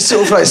 isn't it? It just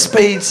sort of like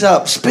speeds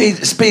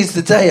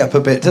the day up a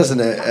bit, doesn't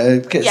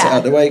it? Gets it out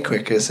of the way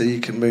quicker so you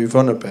can move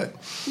on a bit.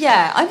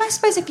 Yeah, I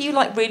suppose if you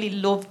really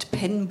loved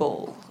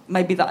pinball,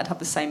 maybe that'd have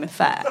the same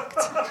effect.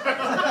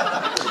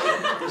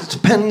 It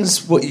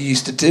depends what you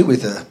used to do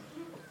with her.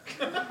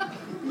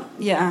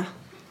 Yeah.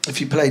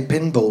 If you played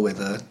pinball with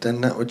her,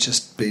 then that would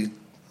just be...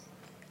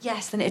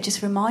 Yes, then it'd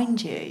just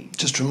remind you.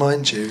 Just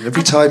remind you.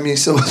 Every time you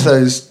saw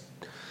those...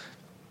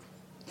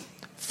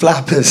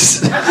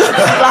 flappers.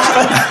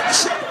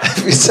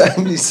 Every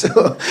time you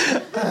saw...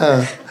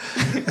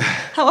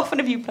 How often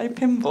have you played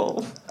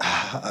pinball?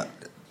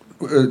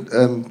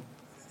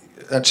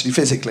 Actually,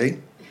 physically?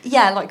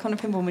 Yeah, on a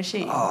pinball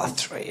machine.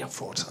 3 or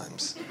 4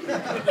 times.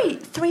 Really?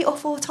 3 or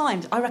 4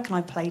 times? I reckon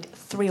I played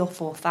 3,000 or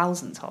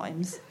 4,000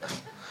 times.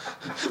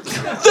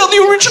 They're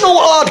the original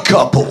Odd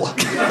Couple.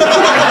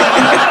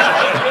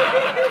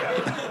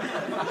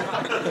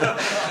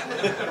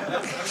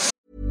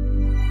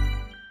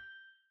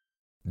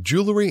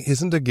 Jewelry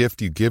isn't a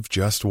gift you give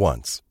just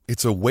once.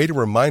 It's a way to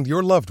remind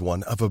your loved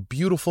one of a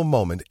beautiful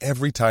moment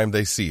every time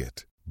they see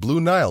it.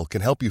 Blue Nile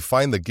can help you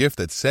find the gift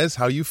that says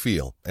how you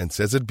feel and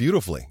says it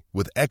beautifully,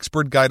 with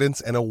expert guidance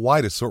and a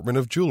wide assortment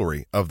of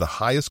jewelry of the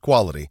highest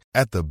quality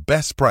at the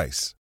best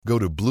price. Go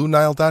to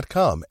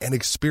BlueNile.com and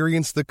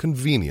experience the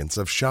convenience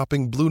of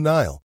shopping Blue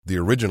Nile, the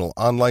original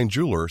online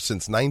jeweler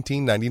since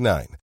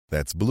 1999.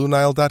 That's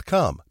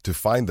BlueNile.com to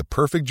find the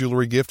perfect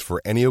jewelry gift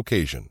for any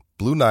occasion.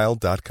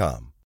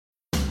 BlueNile.com.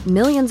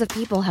 Millions of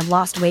people have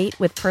lost weight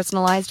with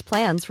personalized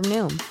plans from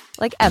Noom.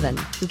 Like Evan,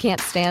 who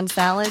can't stand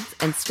salads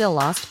and still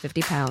lost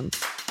 50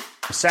 pounds.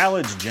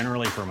 Salads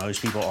generally for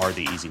most people are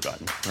the easy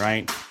button,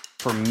 right?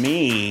 For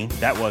me,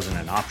 that wasn't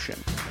an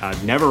option. I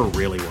never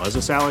really was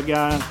a salad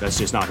guy. That's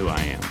just not who I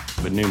am.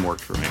 But Noom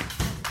worked for me.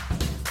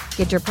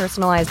 Get your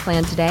personalized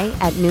plan today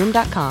at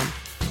Noom.com.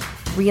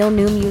 Real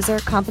Noom user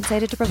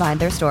compensated to provide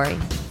their story.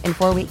 In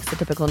 4 weeks, the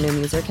typical Noom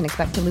user can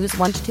expect to lose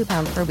 1 to 2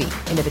 pounds per week.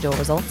 Individual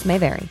results may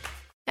vary.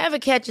 Ever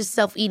catch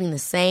yourself eating the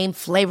same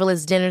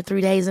flavorless dinner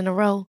 3 days in a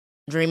row?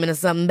 Dreaming of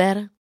something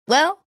better?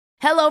 Well,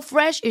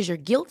 HelloFresh is your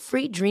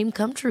guilt-free dream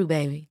come true,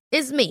 baby.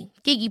 It's me,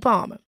 Keke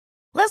Palmer.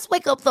 Let's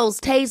wake up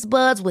those taste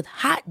buds with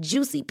hot,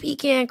 juicy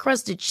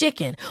pecan-crusted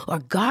chicken or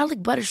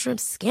garlic butter shrimp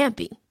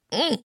scampi.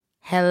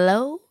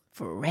 Hello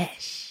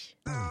Fresh.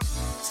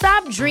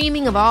 Stop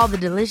dreaming of all the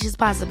delicious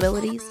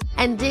possibilities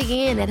and dig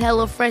in at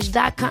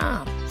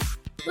HelloFresh.com.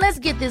 Let's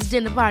get this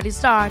dinner party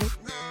started.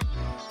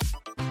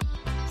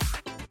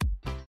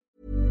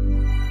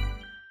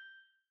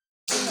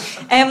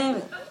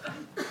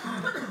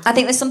 I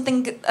think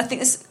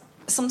there's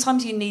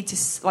sometimes you need to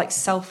like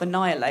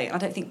self-annihilate. I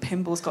don't think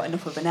pinball's got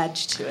enough of an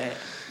edge to it.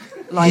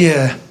 Like,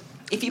 yeah.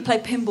 If you play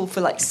pinball for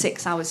like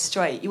 6 hours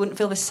straight, you wouldn't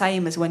feel the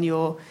same as when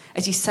you're,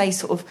 as you say,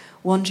 sort of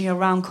wandering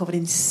around covered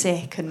in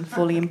sick and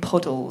falling in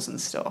puddles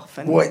and stuff.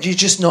 And What, you're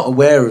just not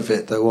aware of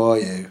it, though, are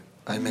you?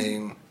 I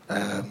mean,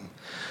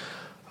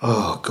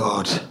 oh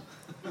God.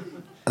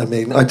 I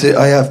mean,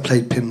 I have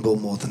played pinball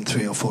more than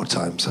 3 or 4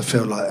 times. I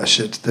feel like I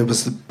should. There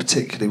was a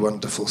particularly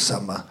wonderful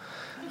summer.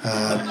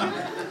 I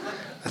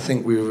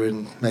think we were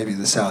in maybe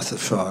the south of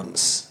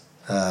France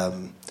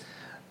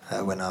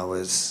when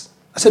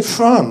I said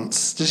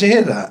France. Did you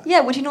hear that?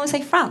 Yeah, would you normally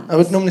say France? I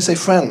would normally say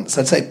France.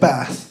 I'd say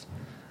Bath.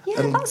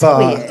 Yeah, and that's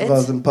Bath weird.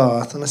 rather than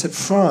Bath. And I said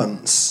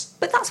France.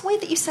 But that's weird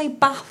that you say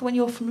Bath when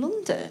you're from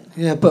London.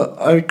 Yeah, but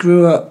I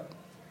grew up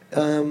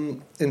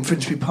in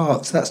Finchley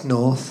Park, so that's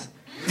north.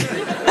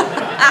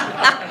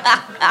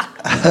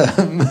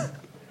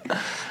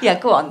 Yeah,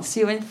 go on. So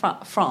you're in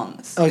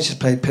France. I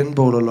just played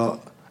pinball a lot.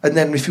 And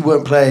then if you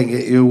weren't playing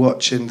it, you were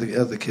watching the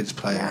other kids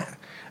play it.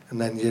 And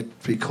then you'd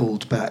be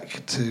called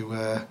back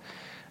to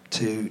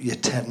your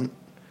tent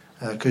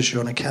because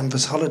you're on a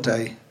canvas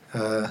holiday,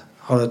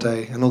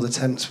 and all the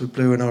tents were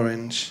blue and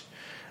orange.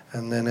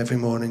 And then every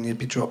morning you'd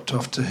be dropped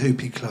off to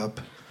Hoopy Club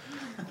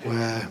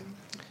where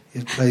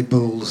you'd play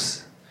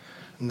balls.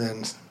 And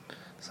then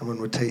someone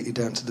would take you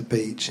down to the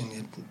beach and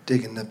you'd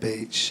dig in the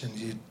beach and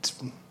you'd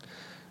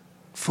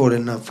fall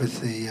in love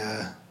with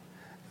the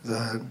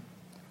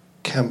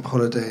camp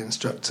holiday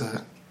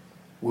instructor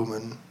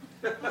woman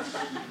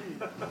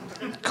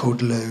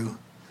called Lou.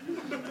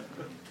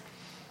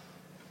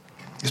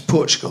 It was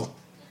Portugal.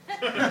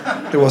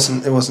 It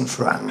wasn't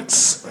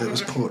France. It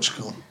was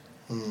Portugal.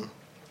 Mm.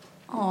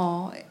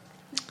 Oh.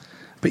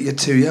 But you're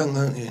too young,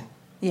 aren't you?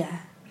 Yeah.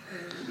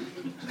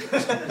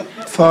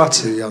 Far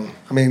too young.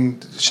 I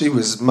mean, she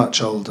was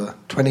much older.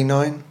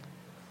 29?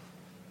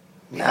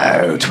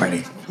 No,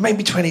 20.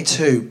 Maybe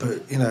 22,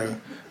 but, you know,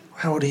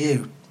 how old are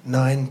you?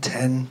 9,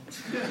 10?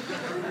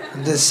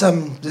 And there's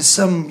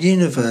some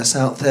universe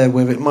out there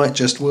where it might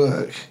just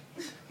work.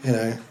 You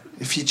know,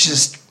 if you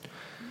just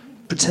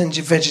pretend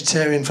you're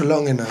vegetarian for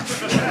long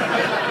enough.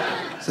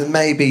 So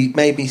maybe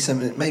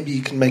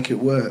you can make it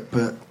work,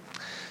 but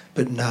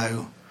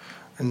no.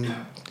 And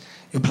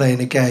you're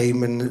playing a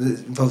game and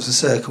it involves a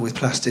circle with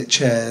plastic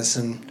chairs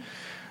and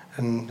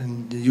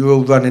you're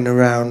all running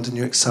around and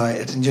you're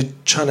excited and you're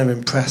trying to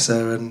impress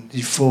her and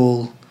you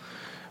fall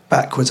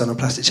backwards on a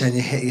plastic chair and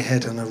you hit your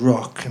head on a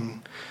rock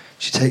and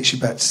she takes you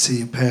back to see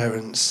your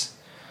parents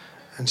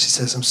and she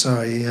says, I'm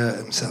sorry, he hurt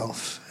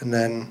himself. And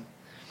then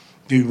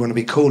you want to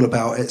be cool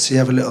about it, so you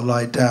have a little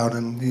lie down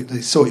and they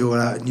sort you all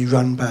out and you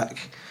run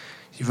back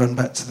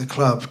to the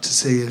club to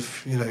see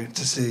if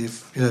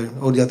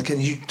all the other kids.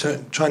 You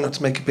try not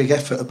to make a big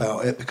effort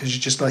about it because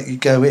you just like you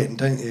go in,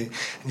 don't you?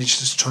 And you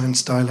just try and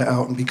style it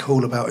out and be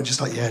cool about it. Just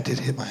like, yeah, I did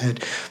hit my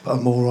head, but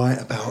I'm all right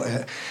about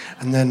it.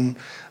 And then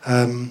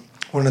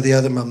one of the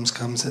other mums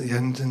comes at the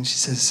end and she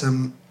says,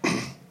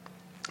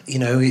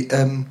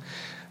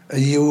 are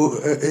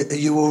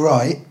you all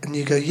right? And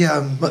you go, yeah,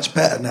 I'm much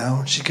better now.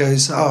 And she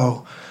goes,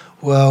 oh,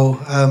 well.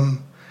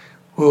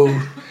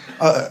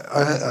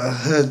 I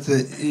heard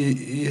that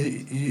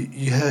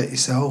you hurt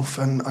yourself,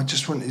 and I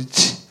just wanted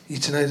you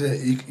to know that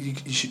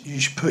you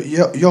should put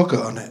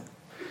yoghurt on it.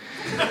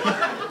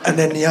 And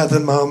then the other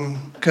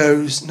mum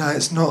goes, no,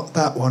 it's not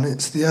that one,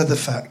 it's the other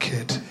fat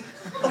kid.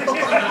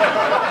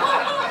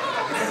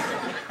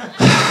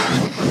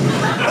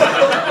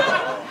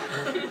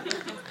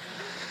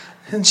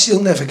 And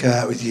she'll never go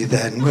out with you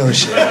then, will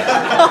she?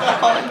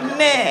 Oh,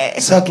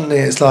 Nick. Suddenly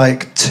it's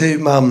like 2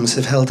 mums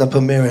have held up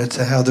a mirror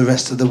to how the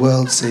rest of the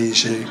world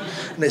sees you.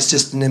 And it's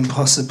just an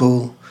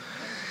impossible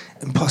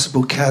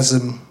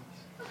chasm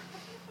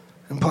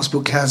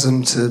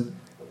to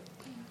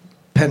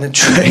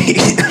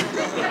penetrate.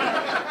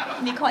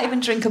 You can't even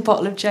drink a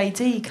bottle of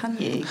JD, can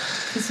you?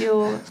 Because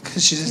you're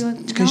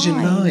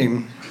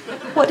 9.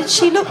 What did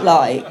she look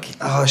like?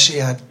 Oh,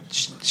 she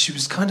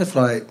was kind of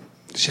like,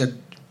 she had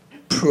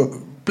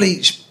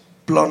bleached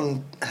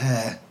blonde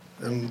hair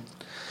and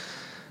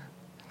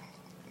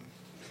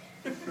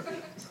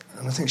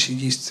I think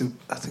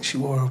she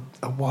wore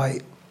a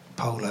white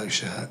polo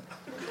shirt.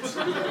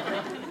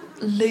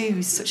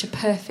 Lou's such a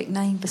perfect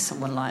name for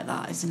someone like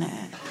that, isn't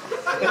it?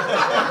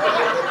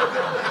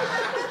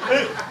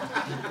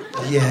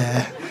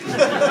 Yeah.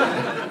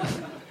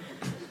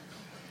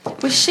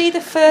 Was she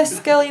the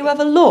first girl you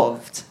ever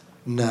loved?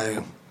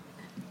 No.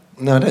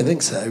 No, I don't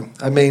think so.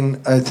 I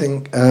mean, I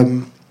think...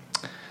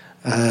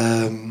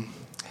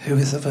 who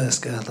was the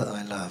first girl that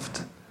I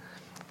loved?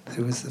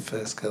 Who was the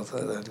first girl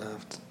that I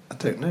loved? I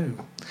don't know.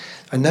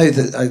 I know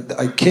that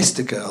I kissed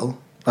a girl,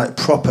 like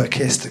proper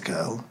kissed a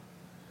girl.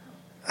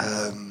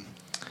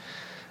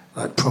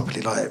 Like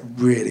properly, like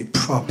really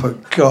proper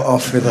got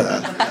off with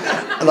her.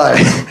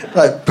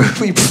 like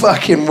we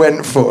fucking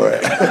went for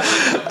it.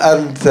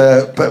 And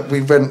but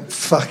we went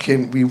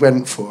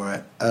for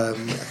it.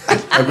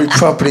 And we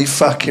properly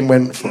fucking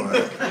went for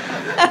it.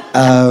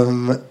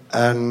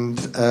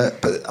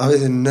 But I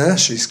was in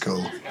nursery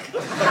school.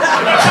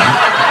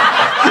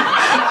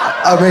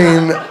 I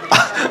mean,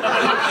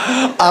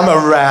 I'm a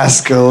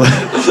rascal.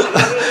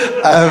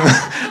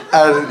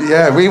 And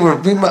yeah,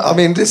 I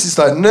mean, this is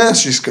like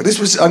nursery school.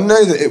 I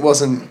know that it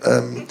wasn't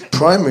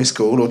primary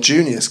school or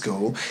junior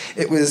school.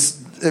 It was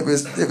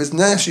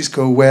nursery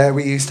school where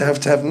we used to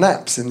have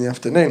naps in the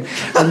afternoon,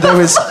 and there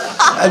was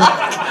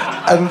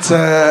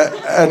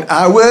and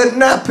I weren't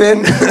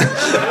napping,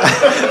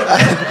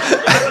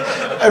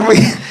 and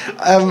we.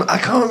 I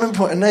can't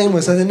remember what her name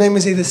was. Her name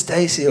was either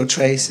Stacey or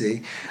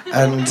Tracy,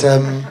 and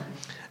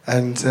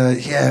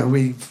yeah,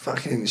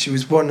 she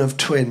was one of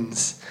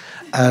twins,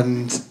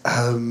 and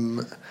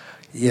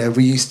what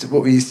we used to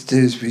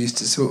do is we used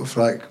to sort of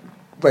like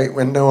wait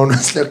when no one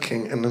was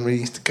looking, and then we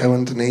used to go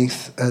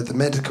underneath the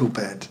medical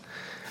bed,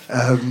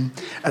 and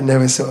there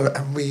was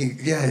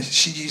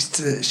she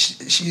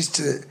used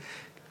to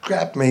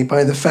grab me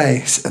by the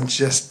face and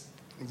just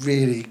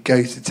really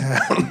go to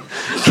town.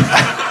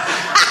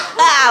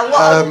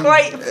 What a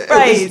great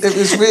phrase. It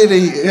was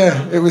really,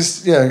 it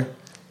was,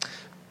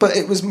 but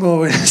it was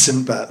more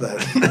innocent back then.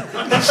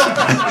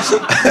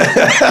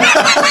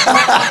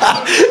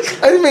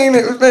 I mean,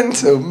 it was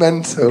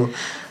mental.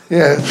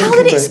 Yeah.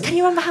 Can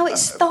you remember how it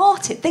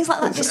started? Things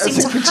like that just seem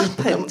to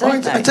happen,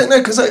 don't they? I don't know,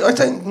 because I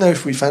don't know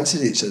if we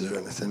fancied each other or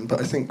anything, but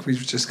I think we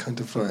were just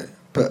kind of like...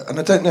 and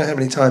I don't know how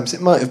many times.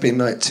 It might have been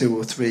like 2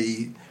 or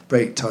 3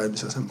 break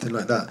times or something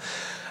like that.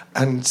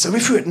 And so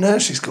if we were at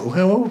nursery school,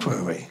 how old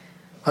were we?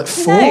 Like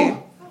 4?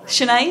 No.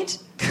 Sinead?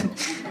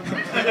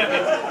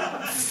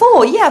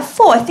 4, yeah,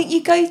 4. I think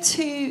you go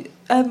to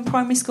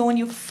primary school when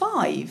you're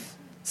 5.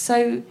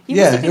 So you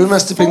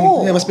must have been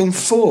 4. It must have been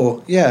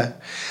 4. Yeah,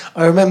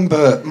 I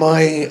remember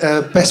my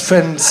best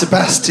friend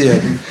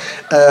Sebastian.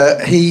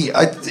 He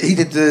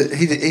did a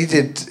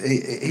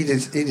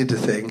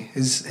thing.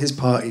 His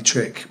party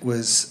trick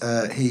was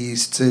he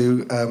used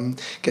to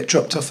get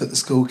dropped off at the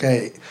school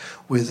gate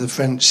with a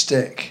French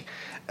stick.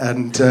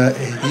 And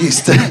he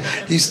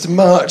used to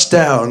march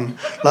down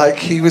like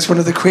he was one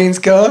of the Queen's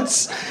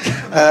Guards.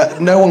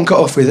 No one got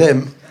off with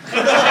him.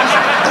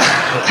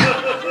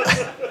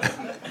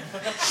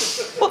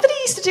 What did he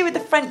used to do with the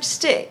French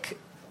stick?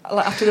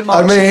 Like after the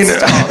march?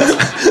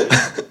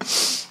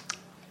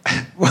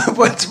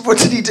 What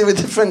did he do with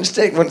the French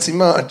stick once he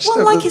marched?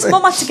 Well, like his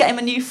mum had to get him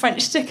a new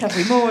French stick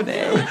every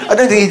morning. I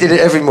don't think he did it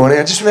every morning.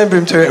 I just remember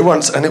him doing it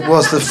once, and it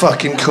was the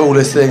fucking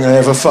coolest thing I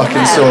ever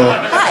fucking saw.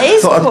 That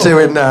is cool. I'm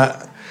doing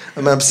that.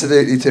 I'm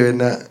absolutely doing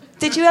that.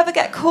 Did you ever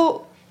get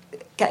caught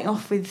getting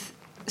off with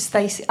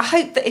Stacey? I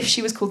hope that if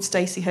she was called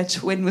Stacey, her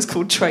twin was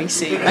called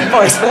Tracy, and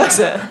vice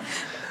versa.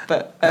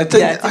 But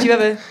did you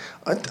ever?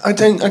 I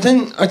don't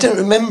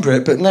remember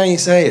it, but now you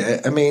say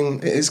it, I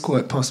mean, it is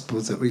quite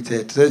possible that we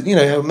did. I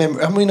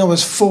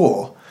was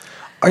 4.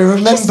 I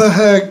remember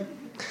her,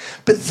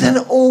 but then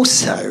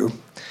also,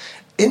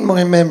 in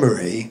my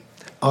memory,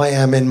 I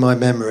am in my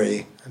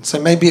memory, and so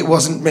maybe it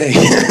wasn't me.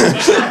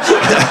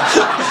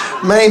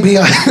 Maybe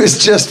I was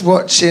just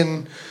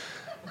watching...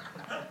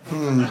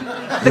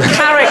 The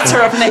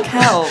character of Nick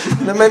Helm.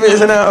 No, maybe it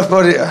was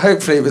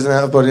hopefully it was an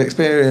out-of-body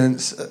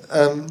experience.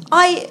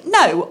 I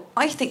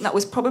think that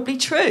was probably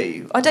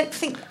true. I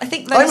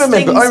think those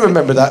I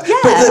remember that.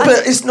 Yeah,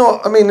 but it's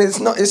not,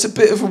 it's a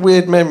bit of a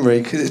weird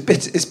memory, because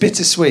it's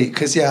bittersweet,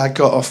 because, I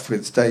got off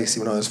with Stacey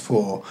when I was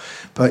 4,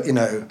 but, it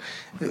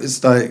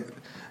was like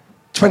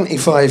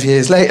 25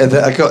 years later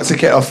that I got to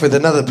get off with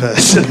another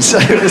person, so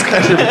it was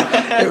kind of,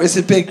 it was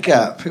a big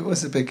gap. It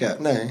was a big gap.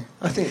 No,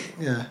 I think,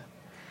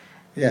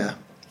 yeah.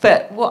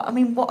 But what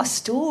a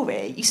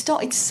story! You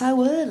started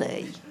so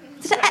early.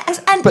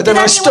 But then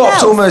I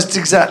stopped almost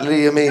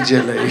exactly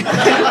immediately.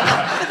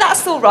 But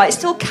that's all right. It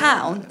still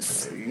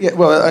counts. Yeah.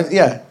 Well.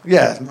 Yeah.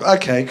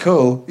 Okay.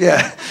 Cool.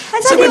 Yeah.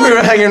 When we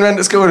were hanging around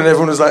at school and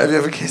everyone was like, "Have you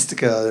ever kissed a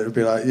girl?" It would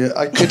be like, "Yeah."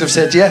 I could have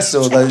said yes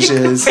all those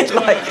years.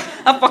 Like,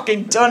 I've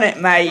fucking done it,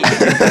 mate.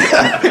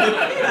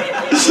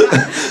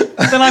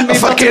 Then I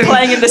moved on to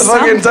playing in the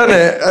sun.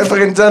 I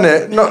fucking done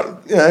it.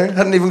 Not,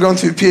 hadn't even gone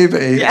through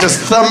puberty. Yeah. Just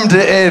thumbed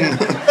it in.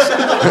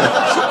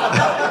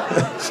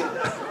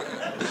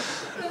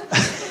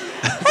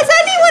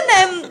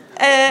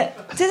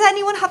 Does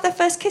anyone have their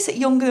first kiss at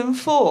younger than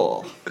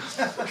 4?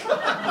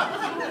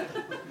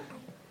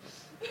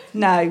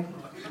 No.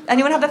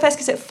 Anyone have their first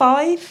kiss at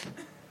 5?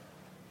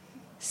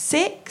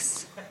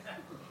 6,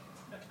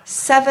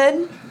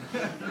 7.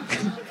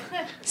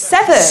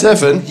 7.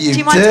 7? You Do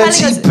you mind telling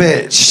dirty us?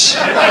 bitch. You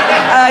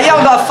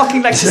haven't got a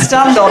fucking leg to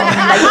stand on,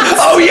 mate.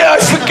 Oh, yeah, I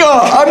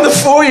forgot. I'm the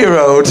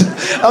 4-year-old.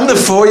 I'm the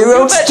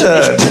 4-year-old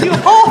stud. You're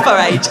half our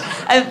age.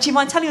 Do you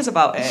mind telling us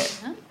about it?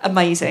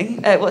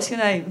 Amazing. What's your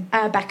name?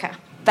 Becca.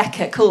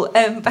 Becca, cool.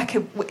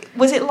 Becca,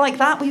 was it like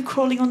that? Were you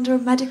crawling under a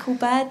medical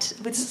bed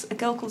with a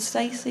girl called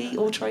Stacey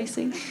or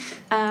Tracy?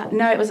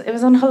 No, it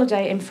was on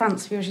holiday in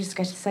France. We always used to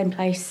go to the same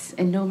place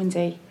in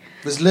Normandy.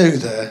 Was Lou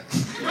there?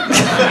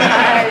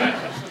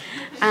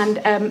 And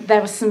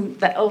there was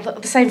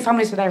the same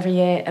families were there every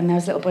year, and there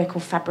was a little boy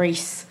called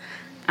Fabrice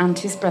and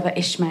his brother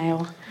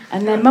Ishmael.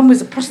 And their mum was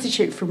a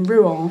prostitute from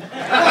Rouen.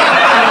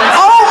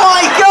 Oh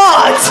my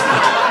God!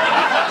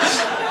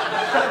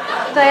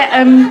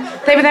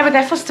 They were there with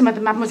their foster mother,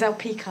 Mademoiselle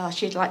Picard.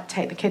 She'd like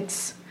take the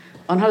kids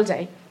on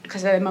holiday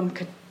because their mum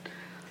could.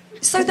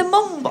 So the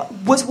mum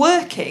was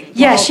working?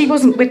 Yeah, she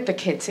wasn't with the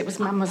kids. It was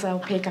Mademoiselle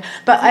Picard.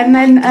 And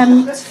then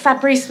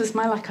Fabrice was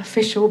my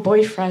official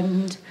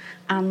boyfriend,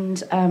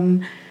 and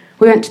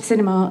we went to the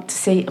cinema to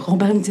see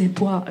Robin des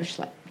Bois, which is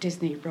like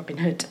Disney Robin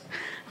Hood,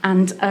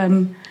 and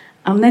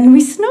then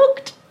we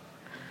snogged.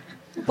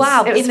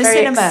 Wow, it was in the very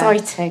cinema.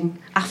 Exciting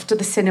after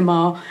the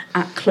cinema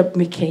at Club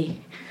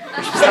Mickey.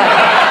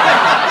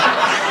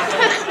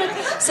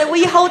 So were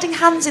you holding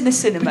hands in the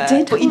cinema?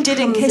 But you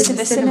didn't kiss in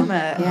the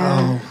cinema?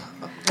 Yeah.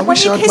 Oh. I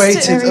wish I'd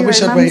waited. I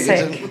wish I'd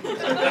waited.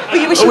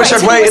 I wish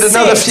I'd waited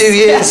another few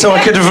years so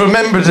I could have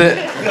remembered it.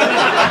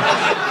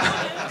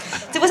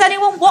 Was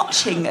anyone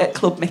watching at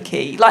Club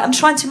Mickey? Like, I'm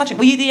trying to imagine.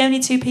 Were you the only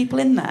two people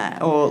in there,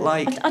 or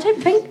like? I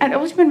don't think. It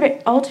would have been a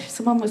bit odd if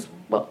someone was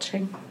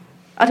watching.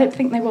 I don't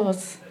think there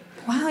was.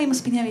 Wow, you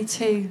must be the only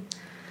two.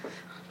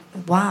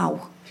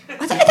 Wow. I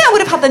don't think I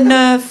would have had the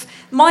nerve.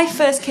 My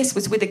first kiss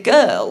was with a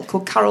girl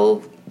called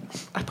Carol.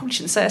 I probably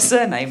shouldn't say her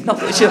surname. Not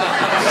that she.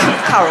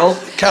 Carol.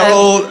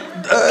 Carol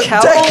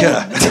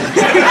Decker.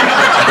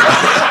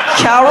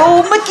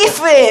 Carol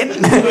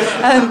McGiffin.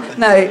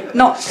 No,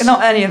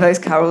 not any of those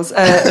Carols.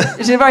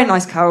 She's a very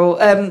nice Carol.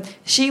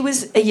 She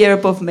was a year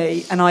above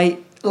me, and I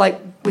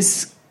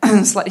was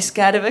slightly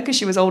scared of her because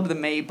she was older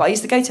than me. But I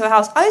used to go to her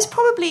house. I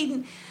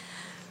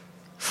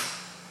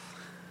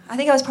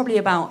think I was probably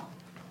about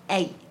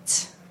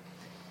 8,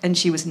 and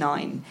she was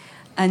 9,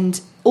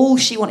 and all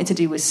she wanted to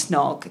do was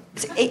snog.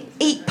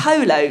 Eat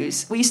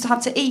polos. We used to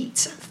have to eat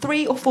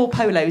 3 or 4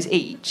 polos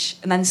each,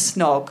 and then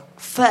snog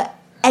for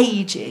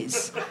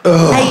ages.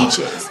 Ugh,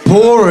 ages.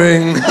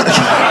 Boring.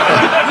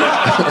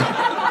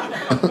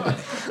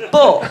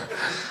 But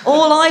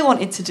all I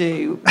wanted to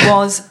do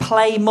was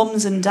play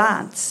mums and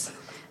dads.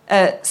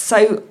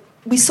 So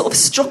we sort of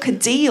struck a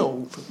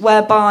deal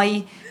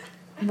whereby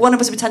one of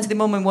us would pretend to be the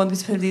mum and one would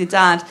pretend to be the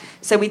dad.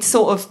 So we'd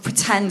sort of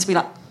pretend to be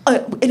like,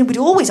 and we'd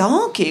always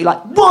argue,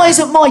 like, why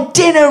isn't my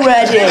dinner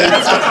ready?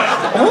 It's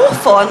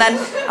awful. And then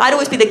I'd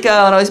always be the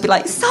girl, and I'd always be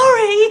like,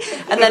 sorry.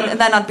 And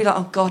then I'd be like,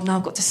 oh God, now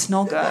I've got to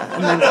snog her.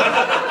 And then,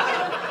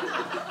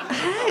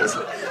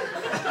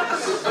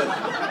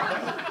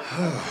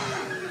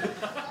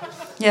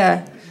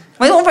 yeah.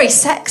 Well, it wasn't very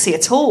sexy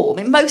at all. I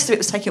mean, most of it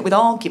was taken up with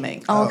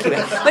arguing. But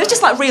it was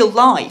just like real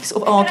life,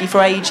 sort of argue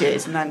for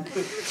ages, and then.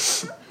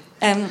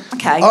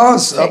 Okay.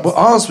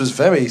 Ours was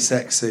very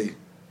sexy.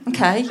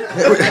 Okay.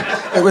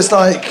 It was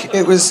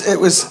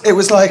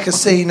like a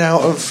scene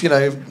out of,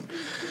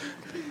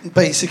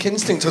 Basic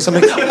Instinct or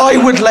something. I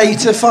would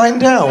later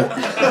find out.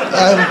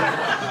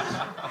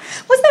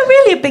 Was there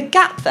really a big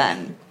gap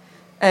then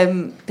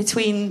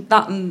between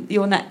that and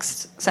your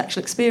next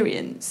sexual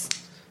experience?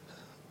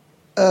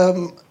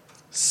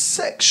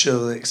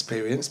 Sexual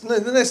experience? No,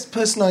 the next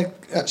person I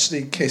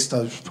actually kissed, I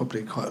was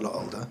probably quite a lot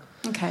older.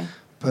 Okay.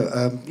 But,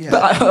 yeah.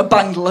 But I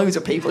banged loads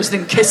of people, just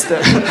didn't kiss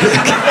them.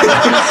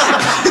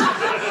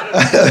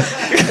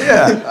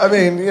 Yeah, I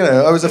mean,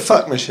 I was a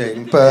fuck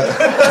machine, but...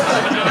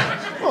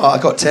 Well, I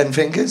got 10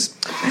 fingers.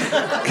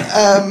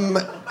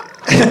 I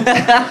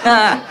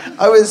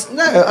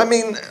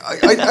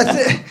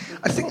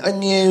think I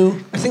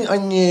knew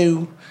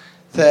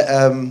that,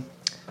 I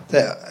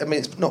mean,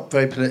 it's not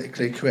very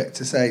politically correct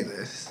to say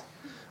this,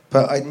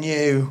 but I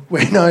knew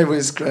when I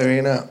was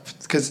growing up,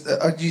 because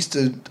I used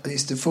to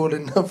fall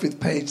in love with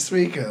page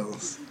 3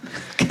 girls.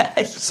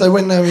 Okay. So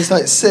when I was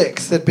like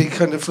 6, there'd be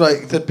kind of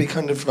like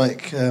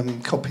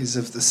copies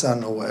of The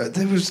Sun or whatever.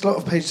 There was a lot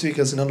of page 3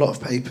 girls in a lot of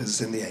papers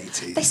in the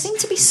 80s. They seemed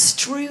to be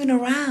strewn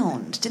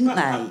around, didn't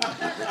they?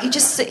 You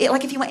just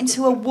like if you went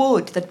into a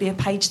wood, there'd be a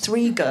page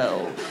 3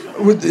 girl.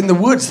 In the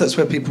woods, that's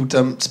where people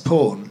dumped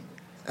porn,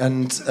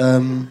 and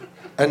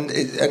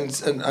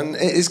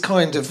it is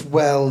kind of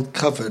well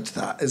covered,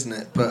 that, isn't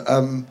it? But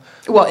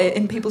what,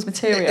 in people's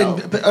material?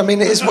 But I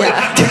mean, it's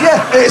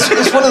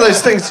it's one of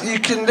those things. You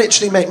can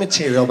literally make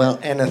material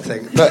about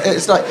anything, but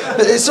it's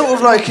sort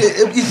of like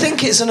you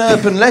think it's an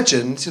urban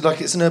legend, like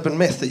it's an urban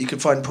myth that you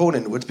could find porn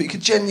in the woods, but you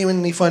could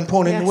genuinely find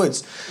porn in the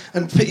woods,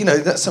 and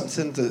that's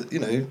something that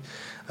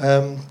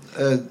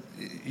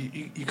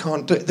you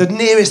can't do. The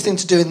nearest thing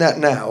to doing that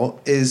now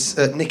is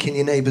nicking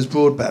your neighbour's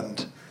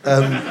broadband.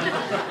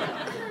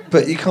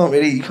 but you can't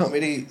really.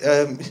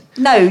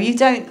 No, you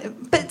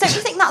don't. But don't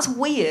you think that's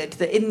weird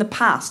that in the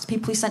past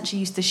people essentially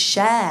used to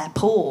share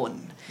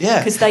porn?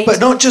 Yeah, but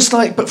not just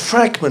but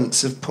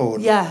fragments of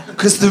porn. Yeah,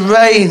 because the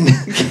rain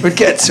would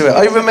get to it.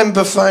 I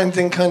remember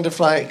finding kind of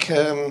like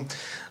a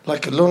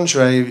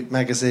lingerie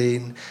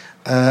magazine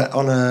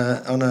on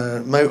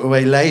a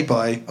motorway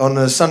lay-by on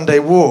a Sunday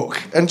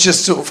walk, and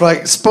just sort of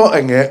like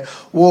spotting it,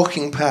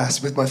 walking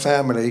past with my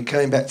family,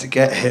 coming back to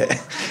get it,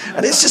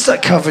 and it's just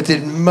like covered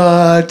in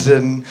mud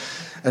and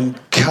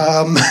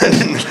cum,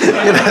 and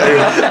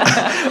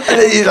and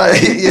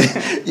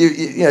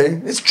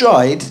then it's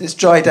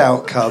dried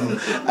out cum,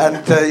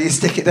 and you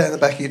stick it down the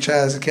back of your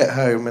trousers, get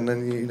home, and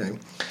then you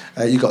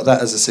got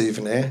that as a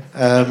souvenir.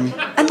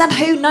 And then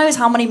who knows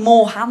how many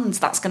more hands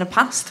that's going to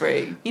pass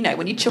through?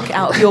 When you chuck it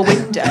out of your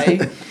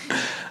window.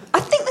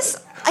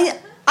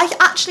 I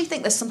actually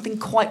think there's something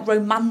quite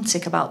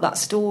romantic about that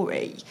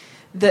story.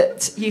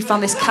 That you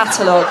found this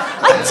catalogue.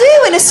 I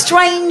do, in a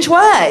strange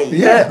way.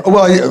 Yeah,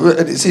 well,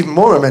 it's even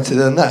more romantic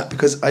than that,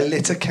 because I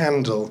lit a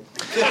candle.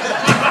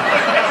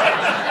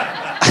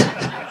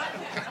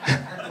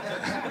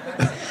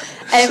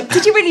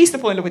 Did you really used to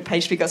fall in love with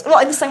pastry girls? Well,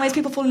 in the same way as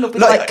people fall in love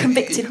with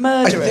convicted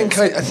murderers.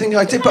 I think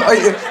I did, but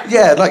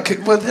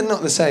they're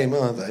not the same,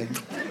 are they?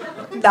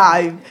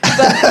 No.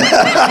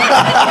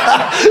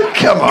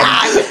 Come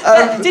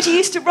on. Did you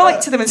used to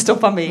write to them and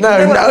stuff? I mean, no.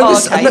 You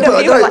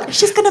were like,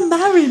 she's going to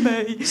marry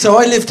me. So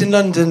I lived in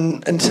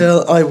London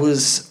until I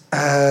was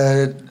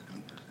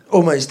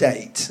almost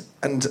 8,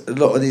 and a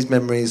lot of these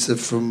memories are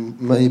from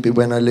maybe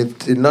when I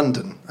lived in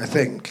London, I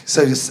think.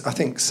 So I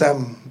think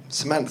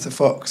Samantha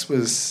Fox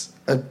was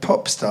a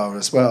pop star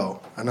as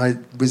well, and I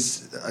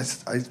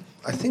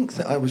think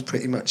that I was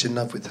pretty much in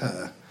love with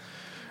her,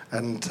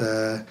 and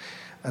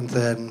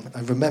then I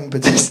remember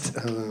this.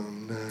 Oh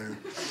no!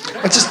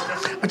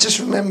 I just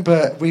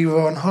remember we were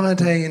on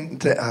holiday in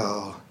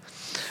Devon,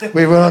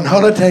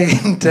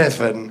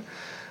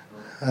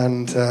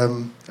 and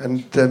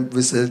there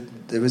was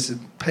a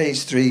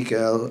page 3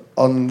 girl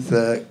on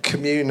the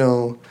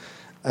communal,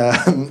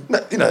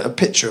 a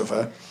picture of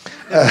her.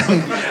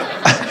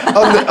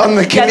 On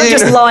the communal, they're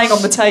just lying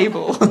on the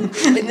table.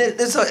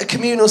 There's like a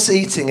communal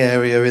seating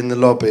area in the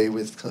lobby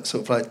with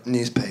sort of like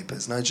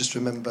newspapers, and I just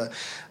remember.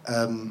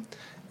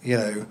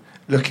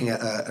 Looking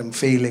at her and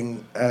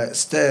feeling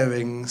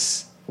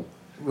stirrings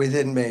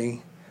within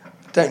me.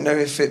 Don't know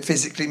if it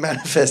physically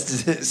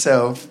manifested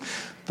itself,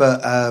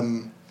 but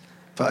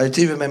I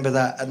do remember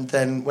that. And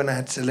then when I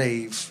had to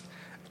leave,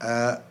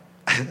 I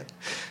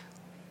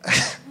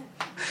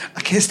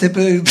kissed her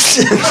boobs.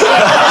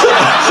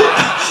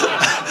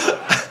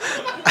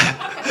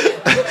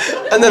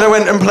 And then I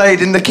went and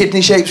played in the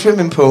kidney-shaped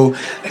swimming pool,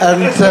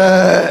 and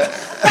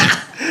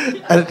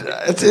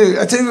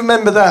I do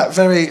remember that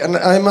and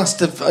I must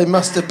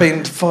have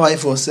been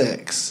 5 or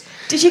 6.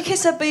 Did you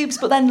kiss her boobs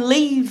but then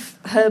leave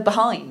her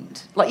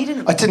behind? Like you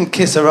didn't? I didn't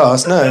kiss her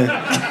ass, no.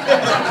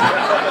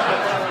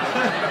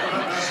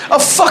 Oh,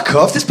 fuck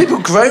off! There's people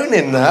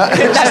groaning that.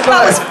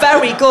 That was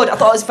very good. I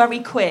thought it was very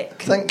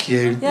quick. Thank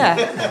you. Yeah.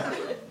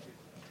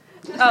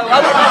 Oh,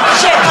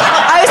 shit.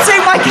 I was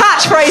doing my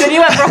catchphrase and you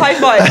went for a high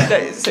five.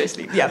 No,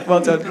 seriously, yeah, well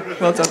done.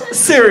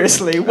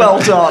 Seriously, well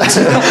done.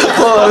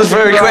 Well, that was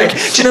very quick.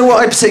 Do you know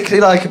what I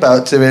particularly like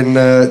about doing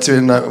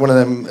one of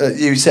them,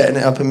 you setting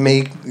it up and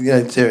me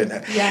doing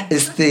it? Yeah.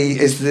 Is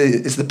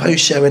the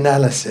post-show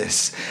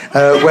analysis,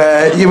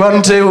 where you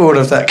undo all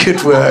of that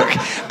good work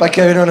by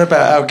going on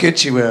about how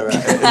good you were at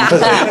it.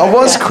 I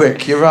was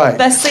quick, you're right.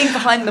 They're seen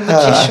behind the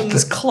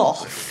magician's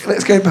cloth.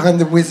 Let's go behind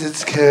the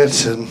wizard's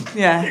curtain.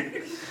 Yeah.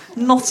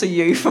 Not a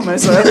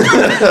euphemism.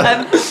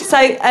 I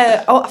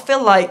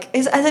feel like...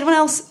 Has anyone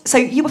else... So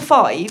you were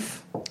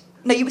 5?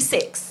 No, you were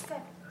 6.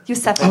 You were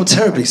 7. Oh,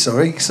 terribly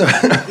sorry.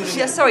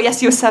 Yeah, sorry,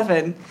 yes, you were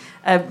 7.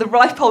 The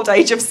ripe old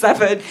age of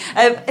 7.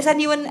 Is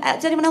anyone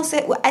else...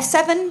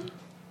 7?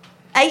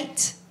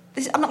 8?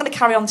 I'm not going to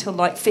carry on till,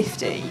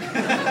 50.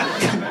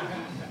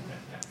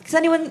 Is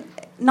anyone...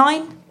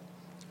 9?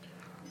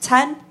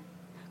 10?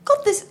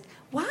 God, this...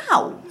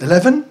 Wow.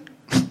 11?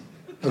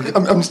 I'm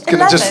going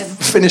to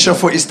just finish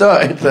off what you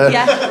started there.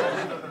 Yeah.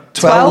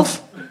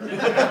 12.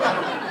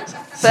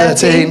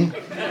 13.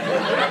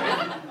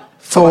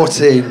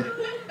 14.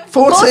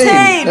 14!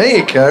 There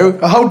you go.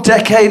 A whole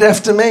decade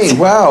after me.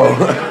 Wow.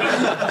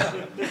 I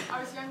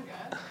was younger.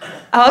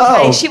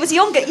 Okay, she was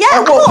younger. Yeah.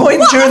 At what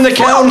point during the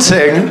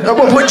counting? At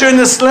what point during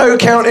the slow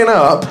counting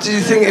up do you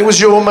think it was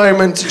your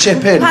moment to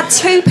chip in? I had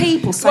 2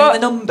 people saying the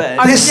numbers.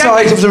 This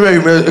side of the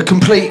room are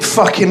complete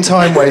fucking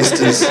time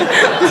wasters.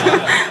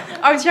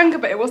 I was younger,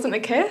 but it wasn't a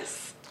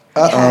kiss.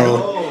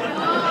 Uh-oh.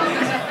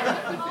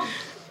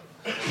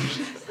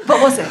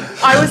 What was it?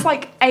 I was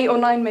 8 or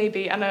 9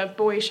 maybe, and a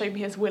boy showed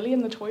me his willy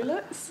in the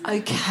toilets.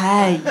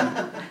 Okay.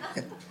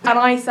 And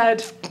I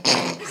said,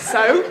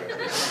 so?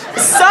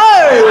 So?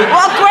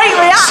 What a great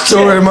reaction!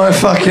 Story of my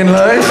fucking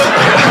life.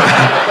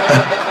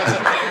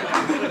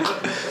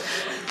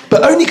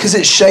 But only because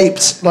it's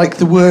shaped like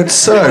the word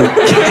so.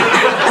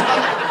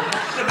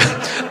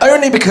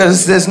 Only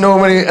because there's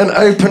normally an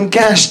open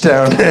gash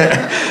down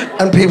here,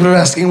 and people are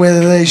asking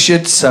whether they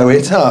should sew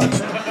it up.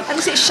 And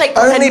is it shaped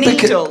like a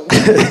needle?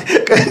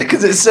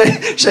 Because it's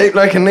shaped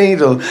like a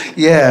needle.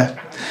 Yeah.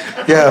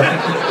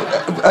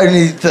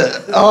 Only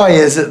the eye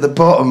is at the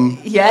bottom.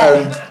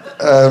 Yeah.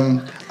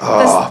 And,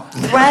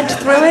 there's thread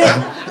through it.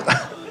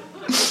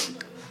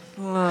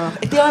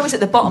 If the eye was at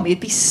the bottom, you'd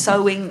be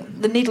sewing.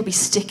 The needle would be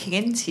sticking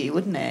into you,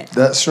 wouldn't it?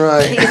 That's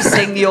right.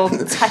 Piercing your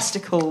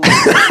testicles.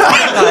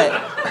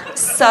 Right.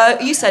 So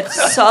you said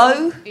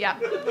so. Yeah.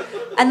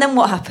 And then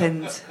what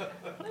happened?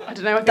 I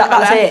don't know. I think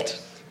That's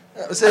it.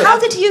 That was it. How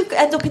did you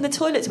end up in the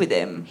toilets with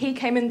him? He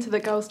came into the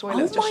girls'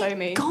 toilets to show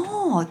me.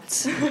 Oh my God!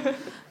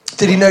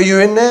 Did he know you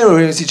were in there, or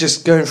was he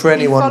just going for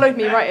anyone? He followed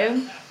me right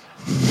in.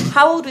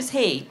 How old was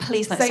he?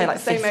 Please don't say like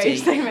 50.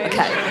 Same age.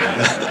 Okay.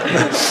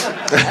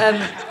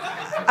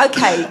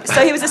 Okay,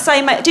 so he was the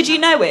same age. Did you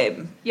know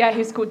him? Yeah, he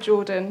was called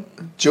Jordan.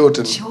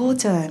 Jordan.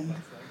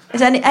 Is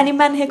there any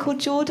men here called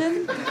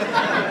Jordan?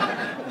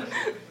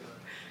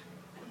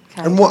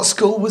 Okay. And what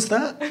school was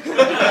that?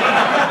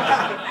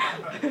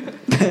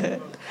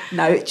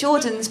 No,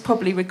 Jordan's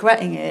probably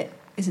regretting it,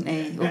 isn't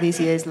he, all these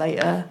years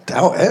later?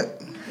 Doubt it.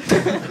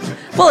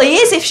 Well, he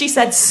is if she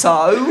said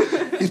so.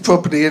 He's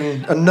probably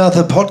in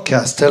another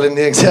podcast telling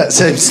the exact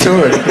same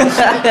story.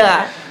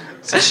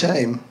 It's a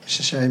shame. It's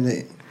a shame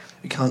that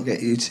we can't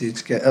get you two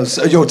together. Oh,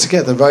 so you're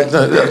together, right?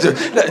 No,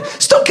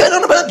 stop getting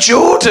on about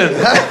Jordan.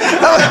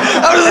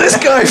 How does this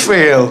guy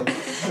feel?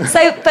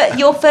 So, but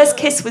your first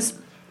kiss was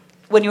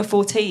when you were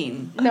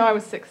 14? No, I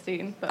was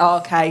 16. But... Oh,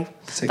 okay.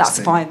 16. That's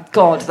fine.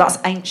 God, that's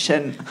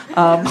ancient.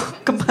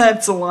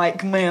 Compared to,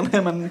 like, me and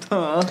him and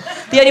her.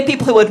 The only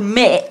people who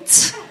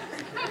admit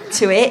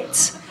to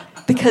it,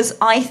 because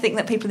I think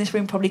that people in this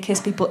room probably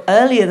kiss people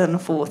earlier than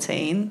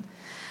 14.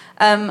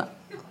 A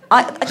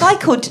guy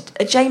called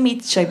Jamie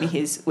showed me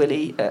his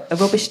willy, a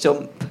rubbish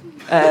dump,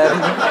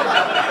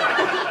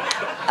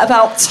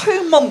 about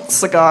 2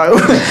 months ago.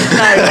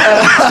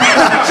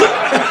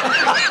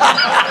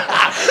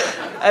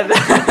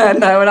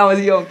 No, when I was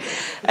young.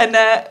 And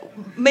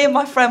me and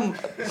my friend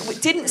we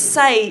didn't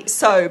say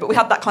so, but we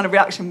had that kind of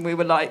reaction. We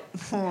were like,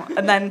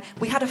 and then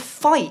we had a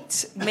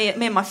fight, me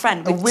and my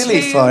friend. A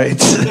willy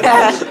fight?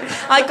 Yeah.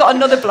 I got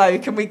another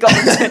bloke and we got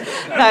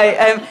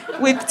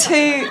with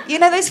two, you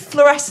know those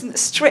fluorescent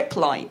strip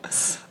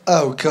lights?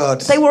 Oh,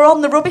 God. They were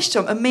on the rubbish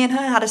dump and me and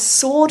her had a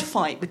sword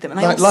fight with them and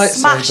they like all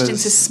smashed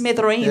into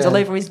smithereens all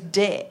over his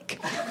dick.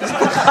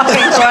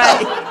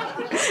 Great.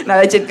 No,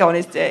 they didn't go on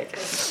his dick.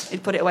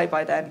 He'd put it away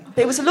by then.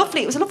 But it was a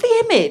lovely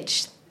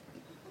image.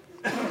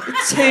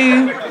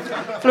 Two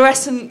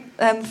fluorescent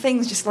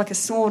things, just like a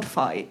sword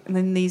fight, and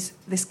then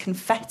this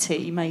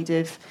confetti made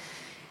of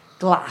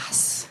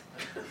glass.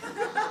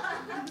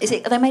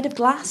 Are they made of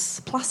glass?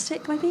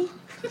 Plastic, maybe?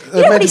 You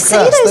don't really see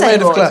those They're made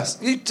anymore. of glass.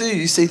 You do.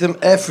 You see them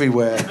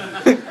everywhere.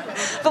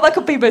 But that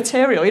could be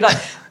material. You're like,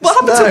 what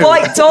happened to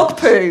white dog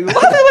poo? What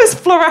happened to those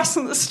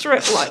fluorescent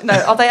strip lights? No,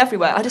 are they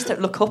everywhere? I just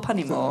don't look up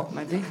anymore,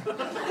 maybe.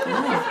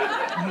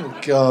 Oh,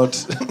 God.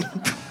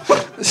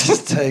 This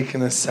is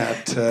taking a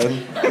sad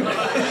turn.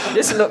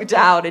 Just look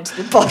down into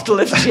the bottle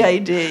of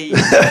JD.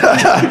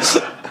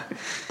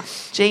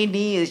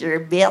 JD is your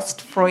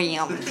best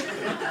friend.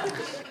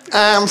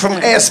 I'm from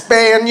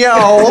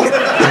Espanol.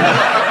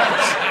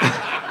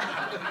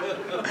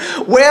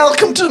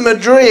 Welcome to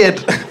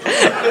Madrid.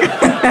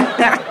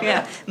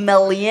 Yeah. Me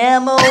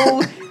llamo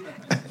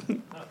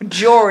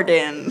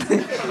Jordan.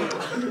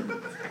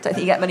 Don't think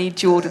you get many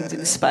Jordans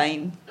in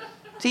Spain.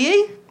 Do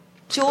you?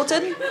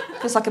 Jordan?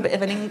 Feels like a bit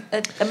of an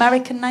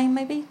American name,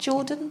 maybe?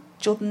 Jordan?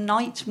 Jordan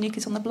Knight from New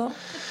Kids on the Block?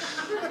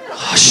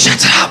 Oh,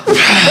 shut up.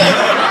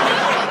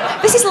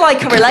 This is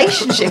like a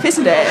relationship,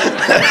 isn't it?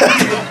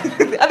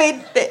 I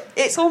mean,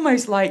 it's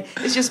almost like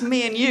it's just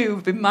me and you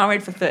who've been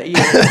married for 30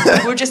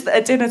 years. We're just at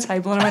a dinner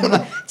table and I'm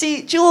like,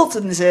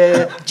 Jordan's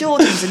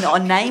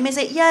not a name, is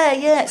it?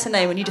 Yeah, it's a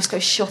name. And you just go,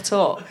 shut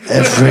up.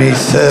 Every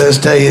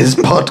Thursday is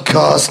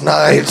podcast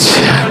night.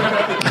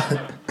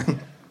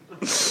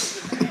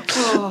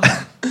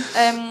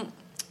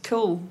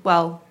 Cool.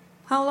 Well,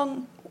 how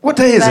long? What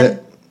day is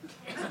it?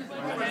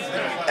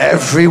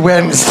 Every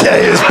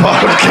Wednesday is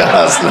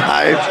podcast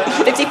night.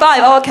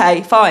 55. Oh,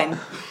 okay, fine.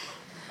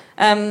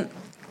 I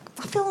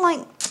feel like,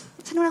 has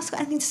anyone else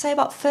got anything to say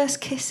about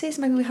first kisses?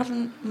 Maybe we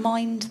haven't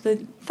minded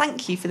the...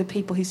 Thank you for the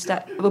people who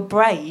were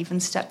brave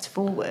and stepped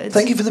forward.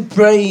 Thank you for the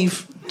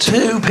brave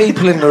 2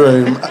 people in the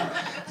room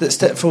that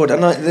stepped forward.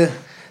 And like the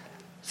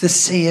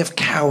sea of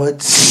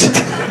cowards.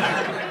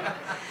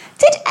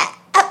 Did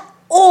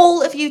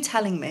all of you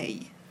telling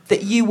me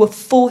that you were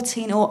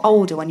 14 or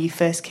older when you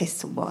first kissed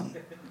someone?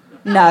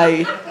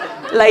 No.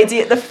 Lady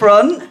at the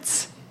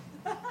front.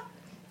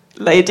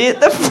 Lady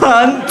at the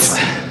front.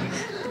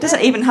 It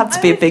doesn't even have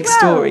to be a big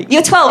story.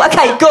 You're 12.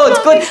 Okay, good.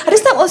 I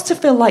just don't want us to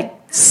feel like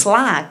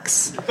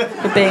slags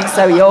for being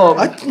so young.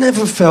 I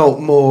never felt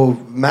more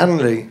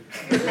manly.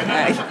 No.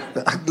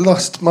 I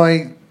lost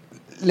my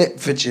lip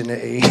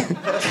virginity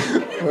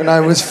when I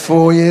was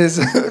 4 years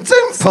old.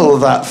 Don't pull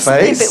that face.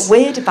 Something a bit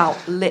weird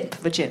about lip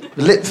virginity.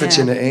 Lip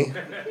virginity?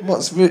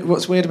 What's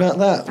weird about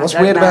that? What's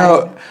don't weird know.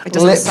 about It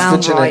doesn't lip sound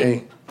virginity?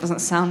 right. Doesn't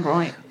sound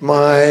right.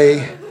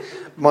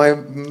 My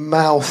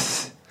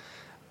mouth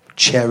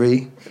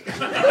cherry.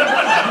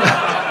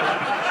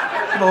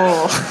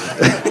 Oh.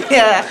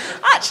 Yeah.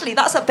 Actually,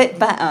 that's a bit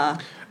better.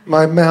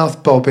 My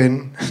mouth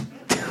bobbing.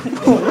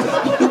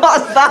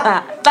 What's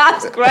that?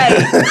 That's great.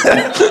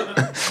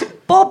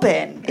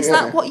 Bobbing. Is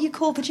that what you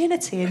call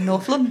virginity in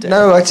North London?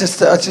 No, I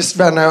just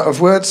ran out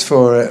of words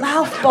for it.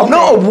 Mouth I'm bobbing.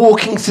 not a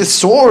walking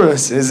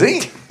thesaurus, is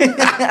he?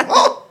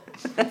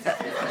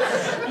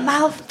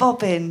 Mouth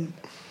bobbing.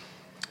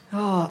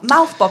 Oh,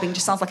 mouth bobbing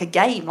just sounds like a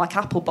game, like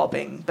apple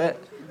bobbing, but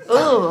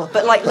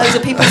like loads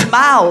of people's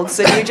mouths,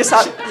 and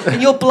and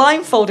you're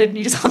blindfolded, and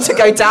you just have to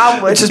go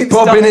downwards. Just and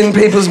bobbing stuff. in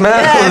people's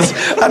mouths,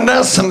 Yeah. and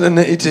that's something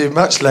that you do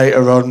much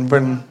later on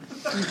when.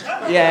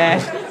 Yeah.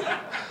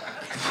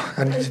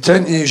 And you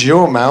don't use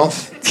your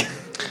mouth.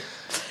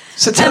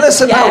 So tell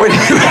us about when you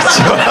were 12.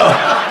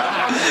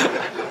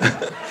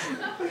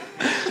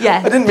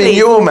 Yeah. I didn't mean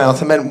your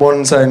mouth. I meant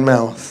one's own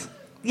mouth.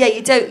 Yeah,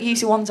 you don't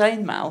use one's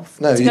own mouth.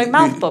 No, to go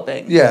mouth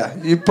bobbing. Yeah,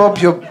 you bob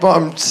your. What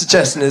I'm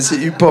suggesting is that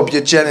you bob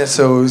your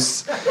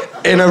genitals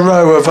in a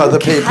row of other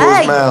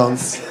people's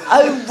mouths.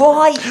 Oh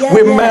right, yeah.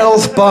 We're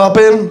mouth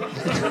bobbing.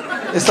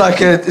 It's like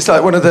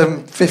one of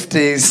them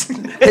 50s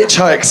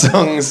hitchhike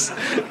songs.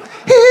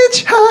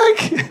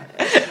 Hitchhike,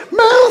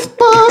 mouth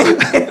bob.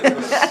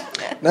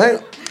 No.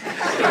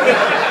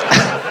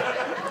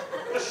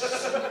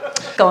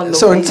 Go on,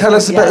 So, and Louise. tell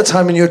us about Yeah. the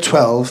time when you were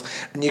 12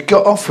 and you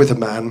got off with a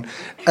man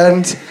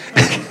and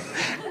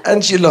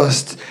you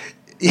lost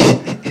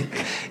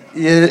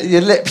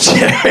your lip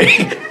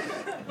cherry.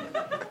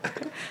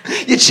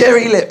 Your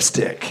cherry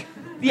lipstick.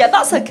 Yeah,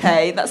 that's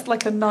okay. That's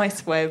like a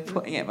nice way of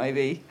putting it,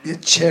 maybe. Your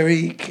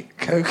cherry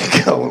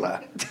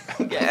Coca-Cola.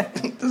 Yeah.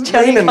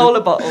 Cherry cola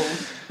bottle.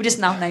 We're just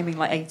now naming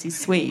like 80s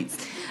sweets.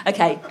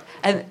 Okay.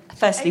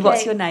 Firstly,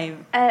 what's your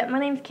name? My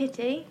name's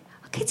Kitty.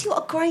 Oh, Kitty,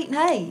 what a great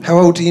name. How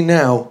old are you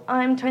now?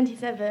 I'm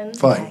 27.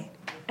 Fine.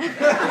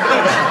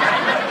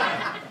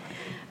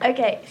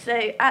 Okay,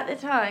 so at the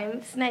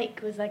time,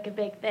 Snake was like a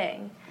big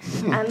thing.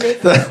 And this...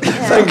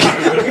 Thank you.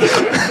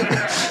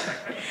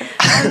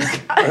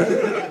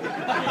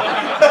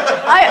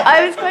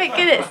 I was quite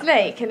good at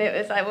Snake, and it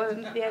was like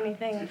one of the only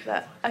things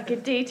that I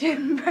could do to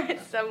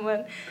impress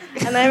someone.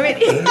 And I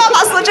really...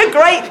 That's such a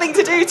great thing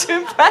to do to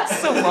impress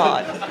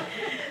someone.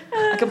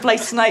 I can play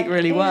Snake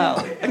really well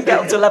and get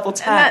up to level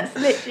 10. And that's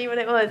literally what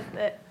it was.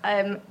 That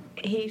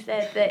he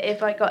said that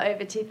if I got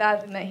over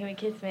 2,000, that he would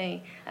kiss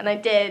me, and I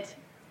did.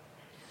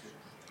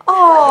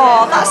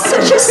 Oh, that's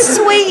such a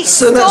sweet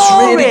So that's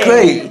really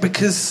great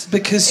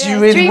because you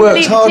really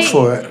worked hard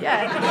for it.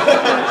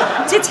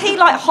 Yeah. Did he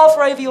like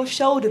hover over your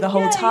shoulder the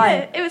whole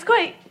time? Yeah. It was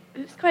quite.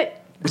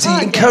 Was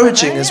he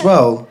encouraging as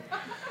well?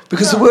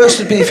 Because the worst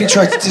would be if he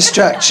tried to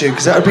distract you,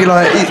 because that would be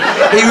like,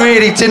 he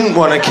really didn't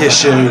want to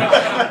kiss you.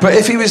 But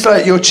if he was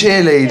like your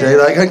cheerleader,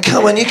 like, oh,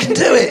 come on, you can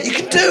do it, you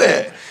can do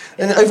it.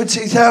 And over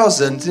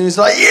 2,000, and he was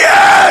like,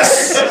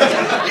 yes!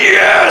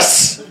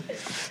 Yes!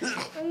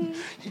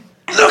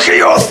 Look at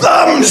your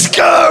thumbs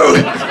go!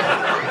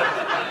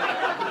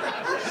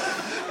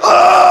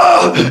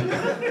 Oh!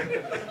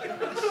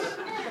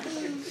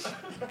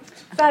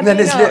 And then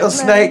his little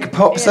snake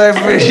pops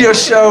over your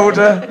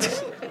shoulder.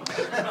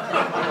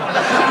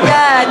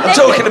 Yeah, I'm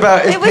talking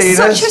about his penis.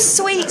 It was such a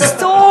sweet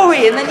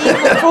story, and then you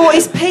brought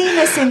his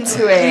penis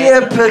into it. Yeah,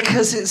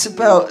 because it's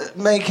about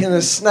making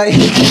a snake.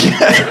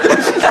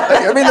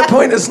 I mean, the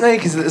point of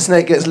snake is that the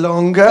snake gets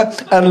longer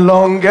and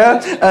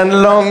longer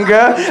and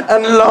longer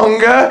and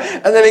longer,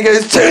 and then he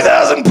goes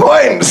 2,000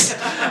 points,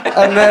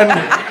 and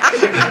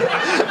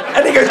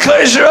he goes,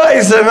 close your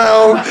eyes, and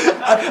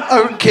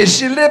I'll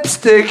kiss your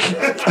lipstick.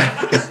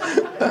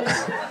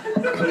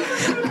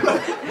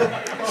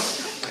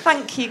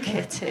 Thank you,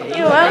 Kitty.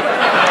 You're welcome.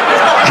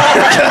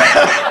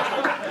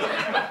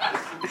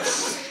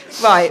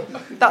 Right,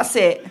 that's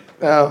it.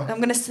 Oh. I'm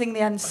going to sing the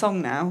end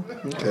song now.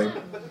 Okay.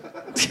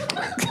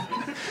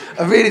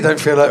 I really don't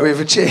feel like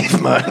we've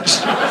achieved much.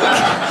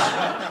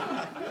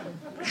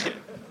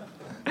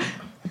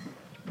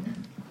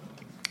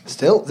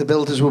 Still, the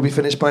builders will be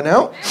finished by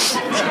now.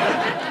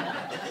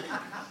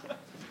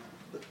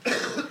 Do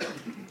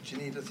you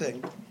need a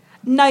thing?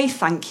 No,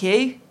 thank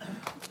you.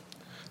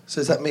 So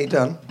is that me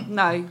done?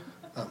 No.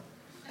 Oh.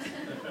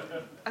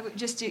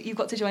 You've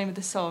got to join with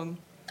the song.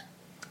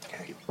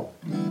 Okay.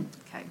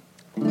 Okay.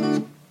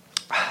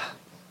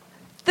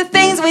 The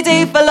things we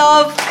do for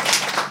love.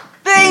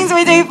 The things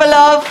we do for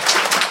love.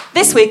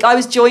 This week I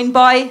was joined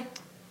by...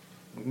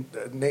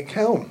 Nick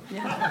Helm.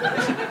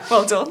 Yeah.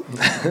 Well done.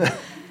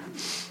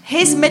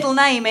 His middle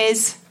name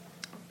is...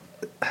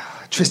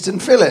 Tristan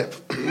Phillip.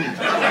 Oh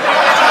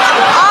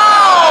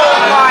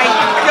my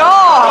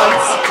God!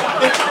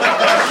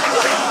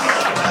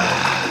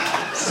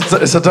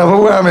 It's a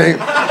double whammy.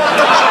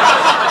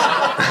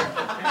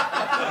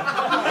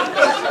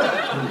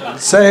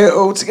 Say it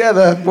all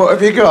together. What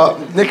have you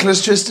got?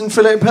 Nicholas Tristan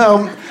Philip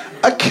Helm,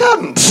 a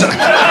cunt.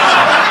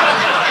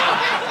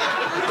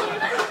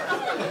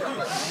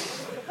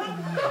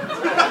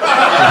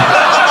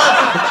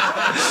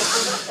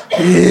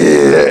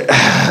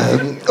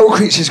 Yeah. All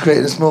Creatures Great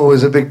and Small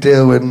was a big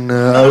deal when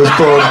I was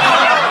born.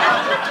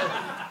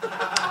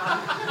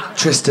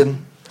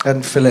 Tristan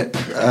and Philip.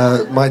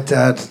 My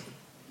dad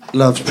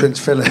loves Prince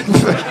Philip.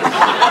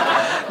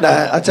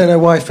 No, I don't know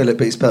why Philip,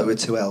 but he spelled it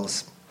with 2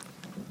 L's.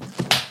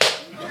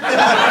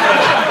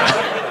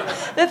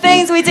 The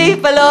things we do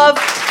for love.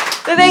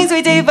 The things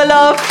we do for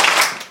love.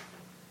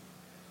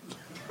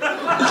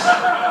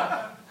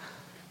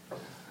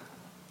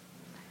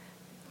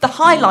 The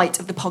highlight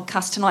of the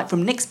podcast tonight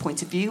from Nick's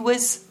point of view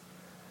was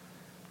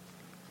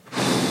the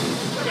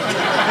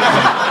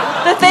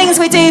things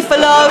we do for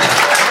love.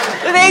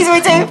 The things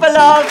we do for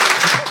love.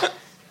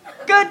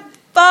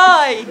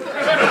 Goodbye.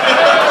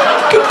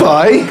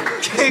 Goodbye.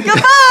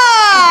 Goodbye.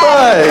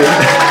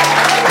 Bye.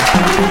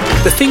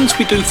 The Things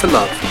We Do for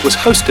Love was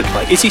hosted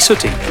by Izzy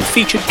Sooty and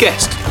featured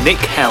guest Nick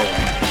Helm.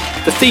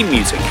 The theme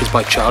music is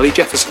by Charlie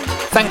Jefferson.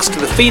 Thanks to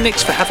the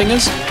Phoenix for having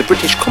us, the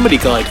British Comedy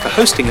Guide for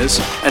hosting us,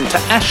 and to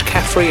Ash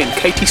Caffrey and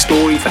Katie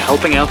Storey for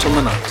helping out on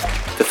the night.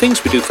 The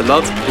Things We Do for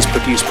Love is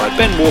produced by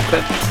Ben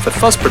Walker for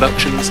Fuzz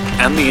Productions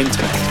and the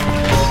Internet.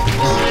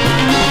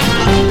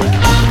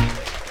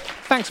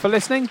 Thanks for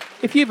listening.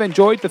 If you've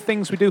enjoyed The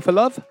Things We Do for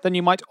Love, then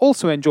you might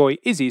also enjoy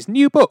Izzy's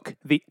new book,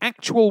 The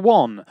Actual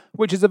One,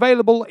 which is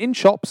available in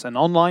shops and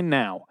online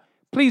now.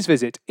 Please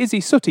visit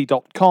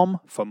izzysooty.com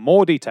for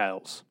more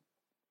details.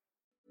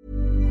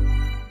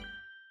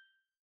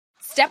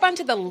 Step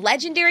onto the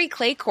legendary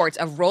clay courts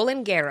of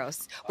Roland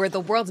Garros, where the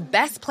world's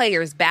best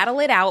players battle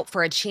it out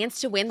for a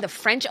chance to win the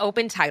French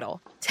Open title.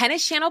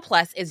 Tennis Channel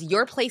Plus is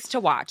your place to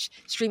watch.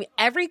 Stream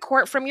every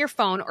court from your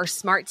phone or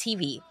smart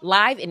TV,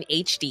 live in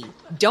HD.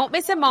 Don't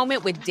miss a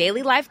moment with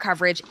daily live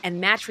coverage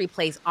and match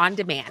replays on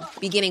demand,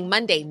 beginning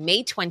Monday,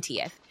 May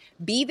 20th.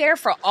 Be there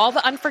for all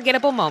the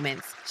unforgettable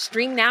moments.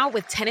 Stream now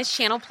with Tennis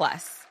Channel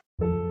Plus.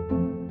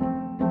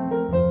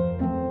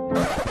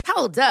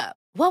 Hold up.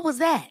 What was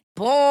that?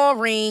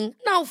 Boring.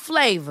 No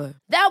flavor.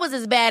 That was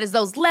as bad as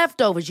those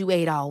leftovers you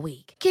ate all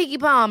week. Keke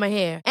Palmer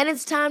here. And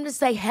it's time to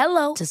say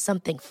hello to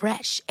something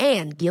fresh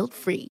and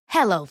guilt-free.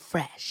 Hello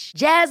Fresh.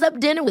 Jazz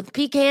up dinner with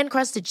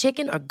pecan-crusted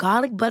chicken or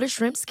garlic butter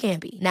shrimp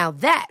scampi. Now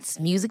that's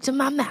music to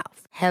my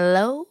mouth.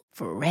 Hello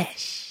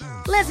Fresh.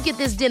 Let's get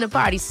this dinner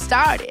party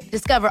started.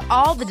 Discover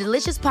all the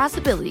delicious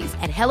possibilities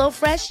at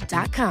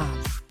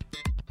HelloFresh.com.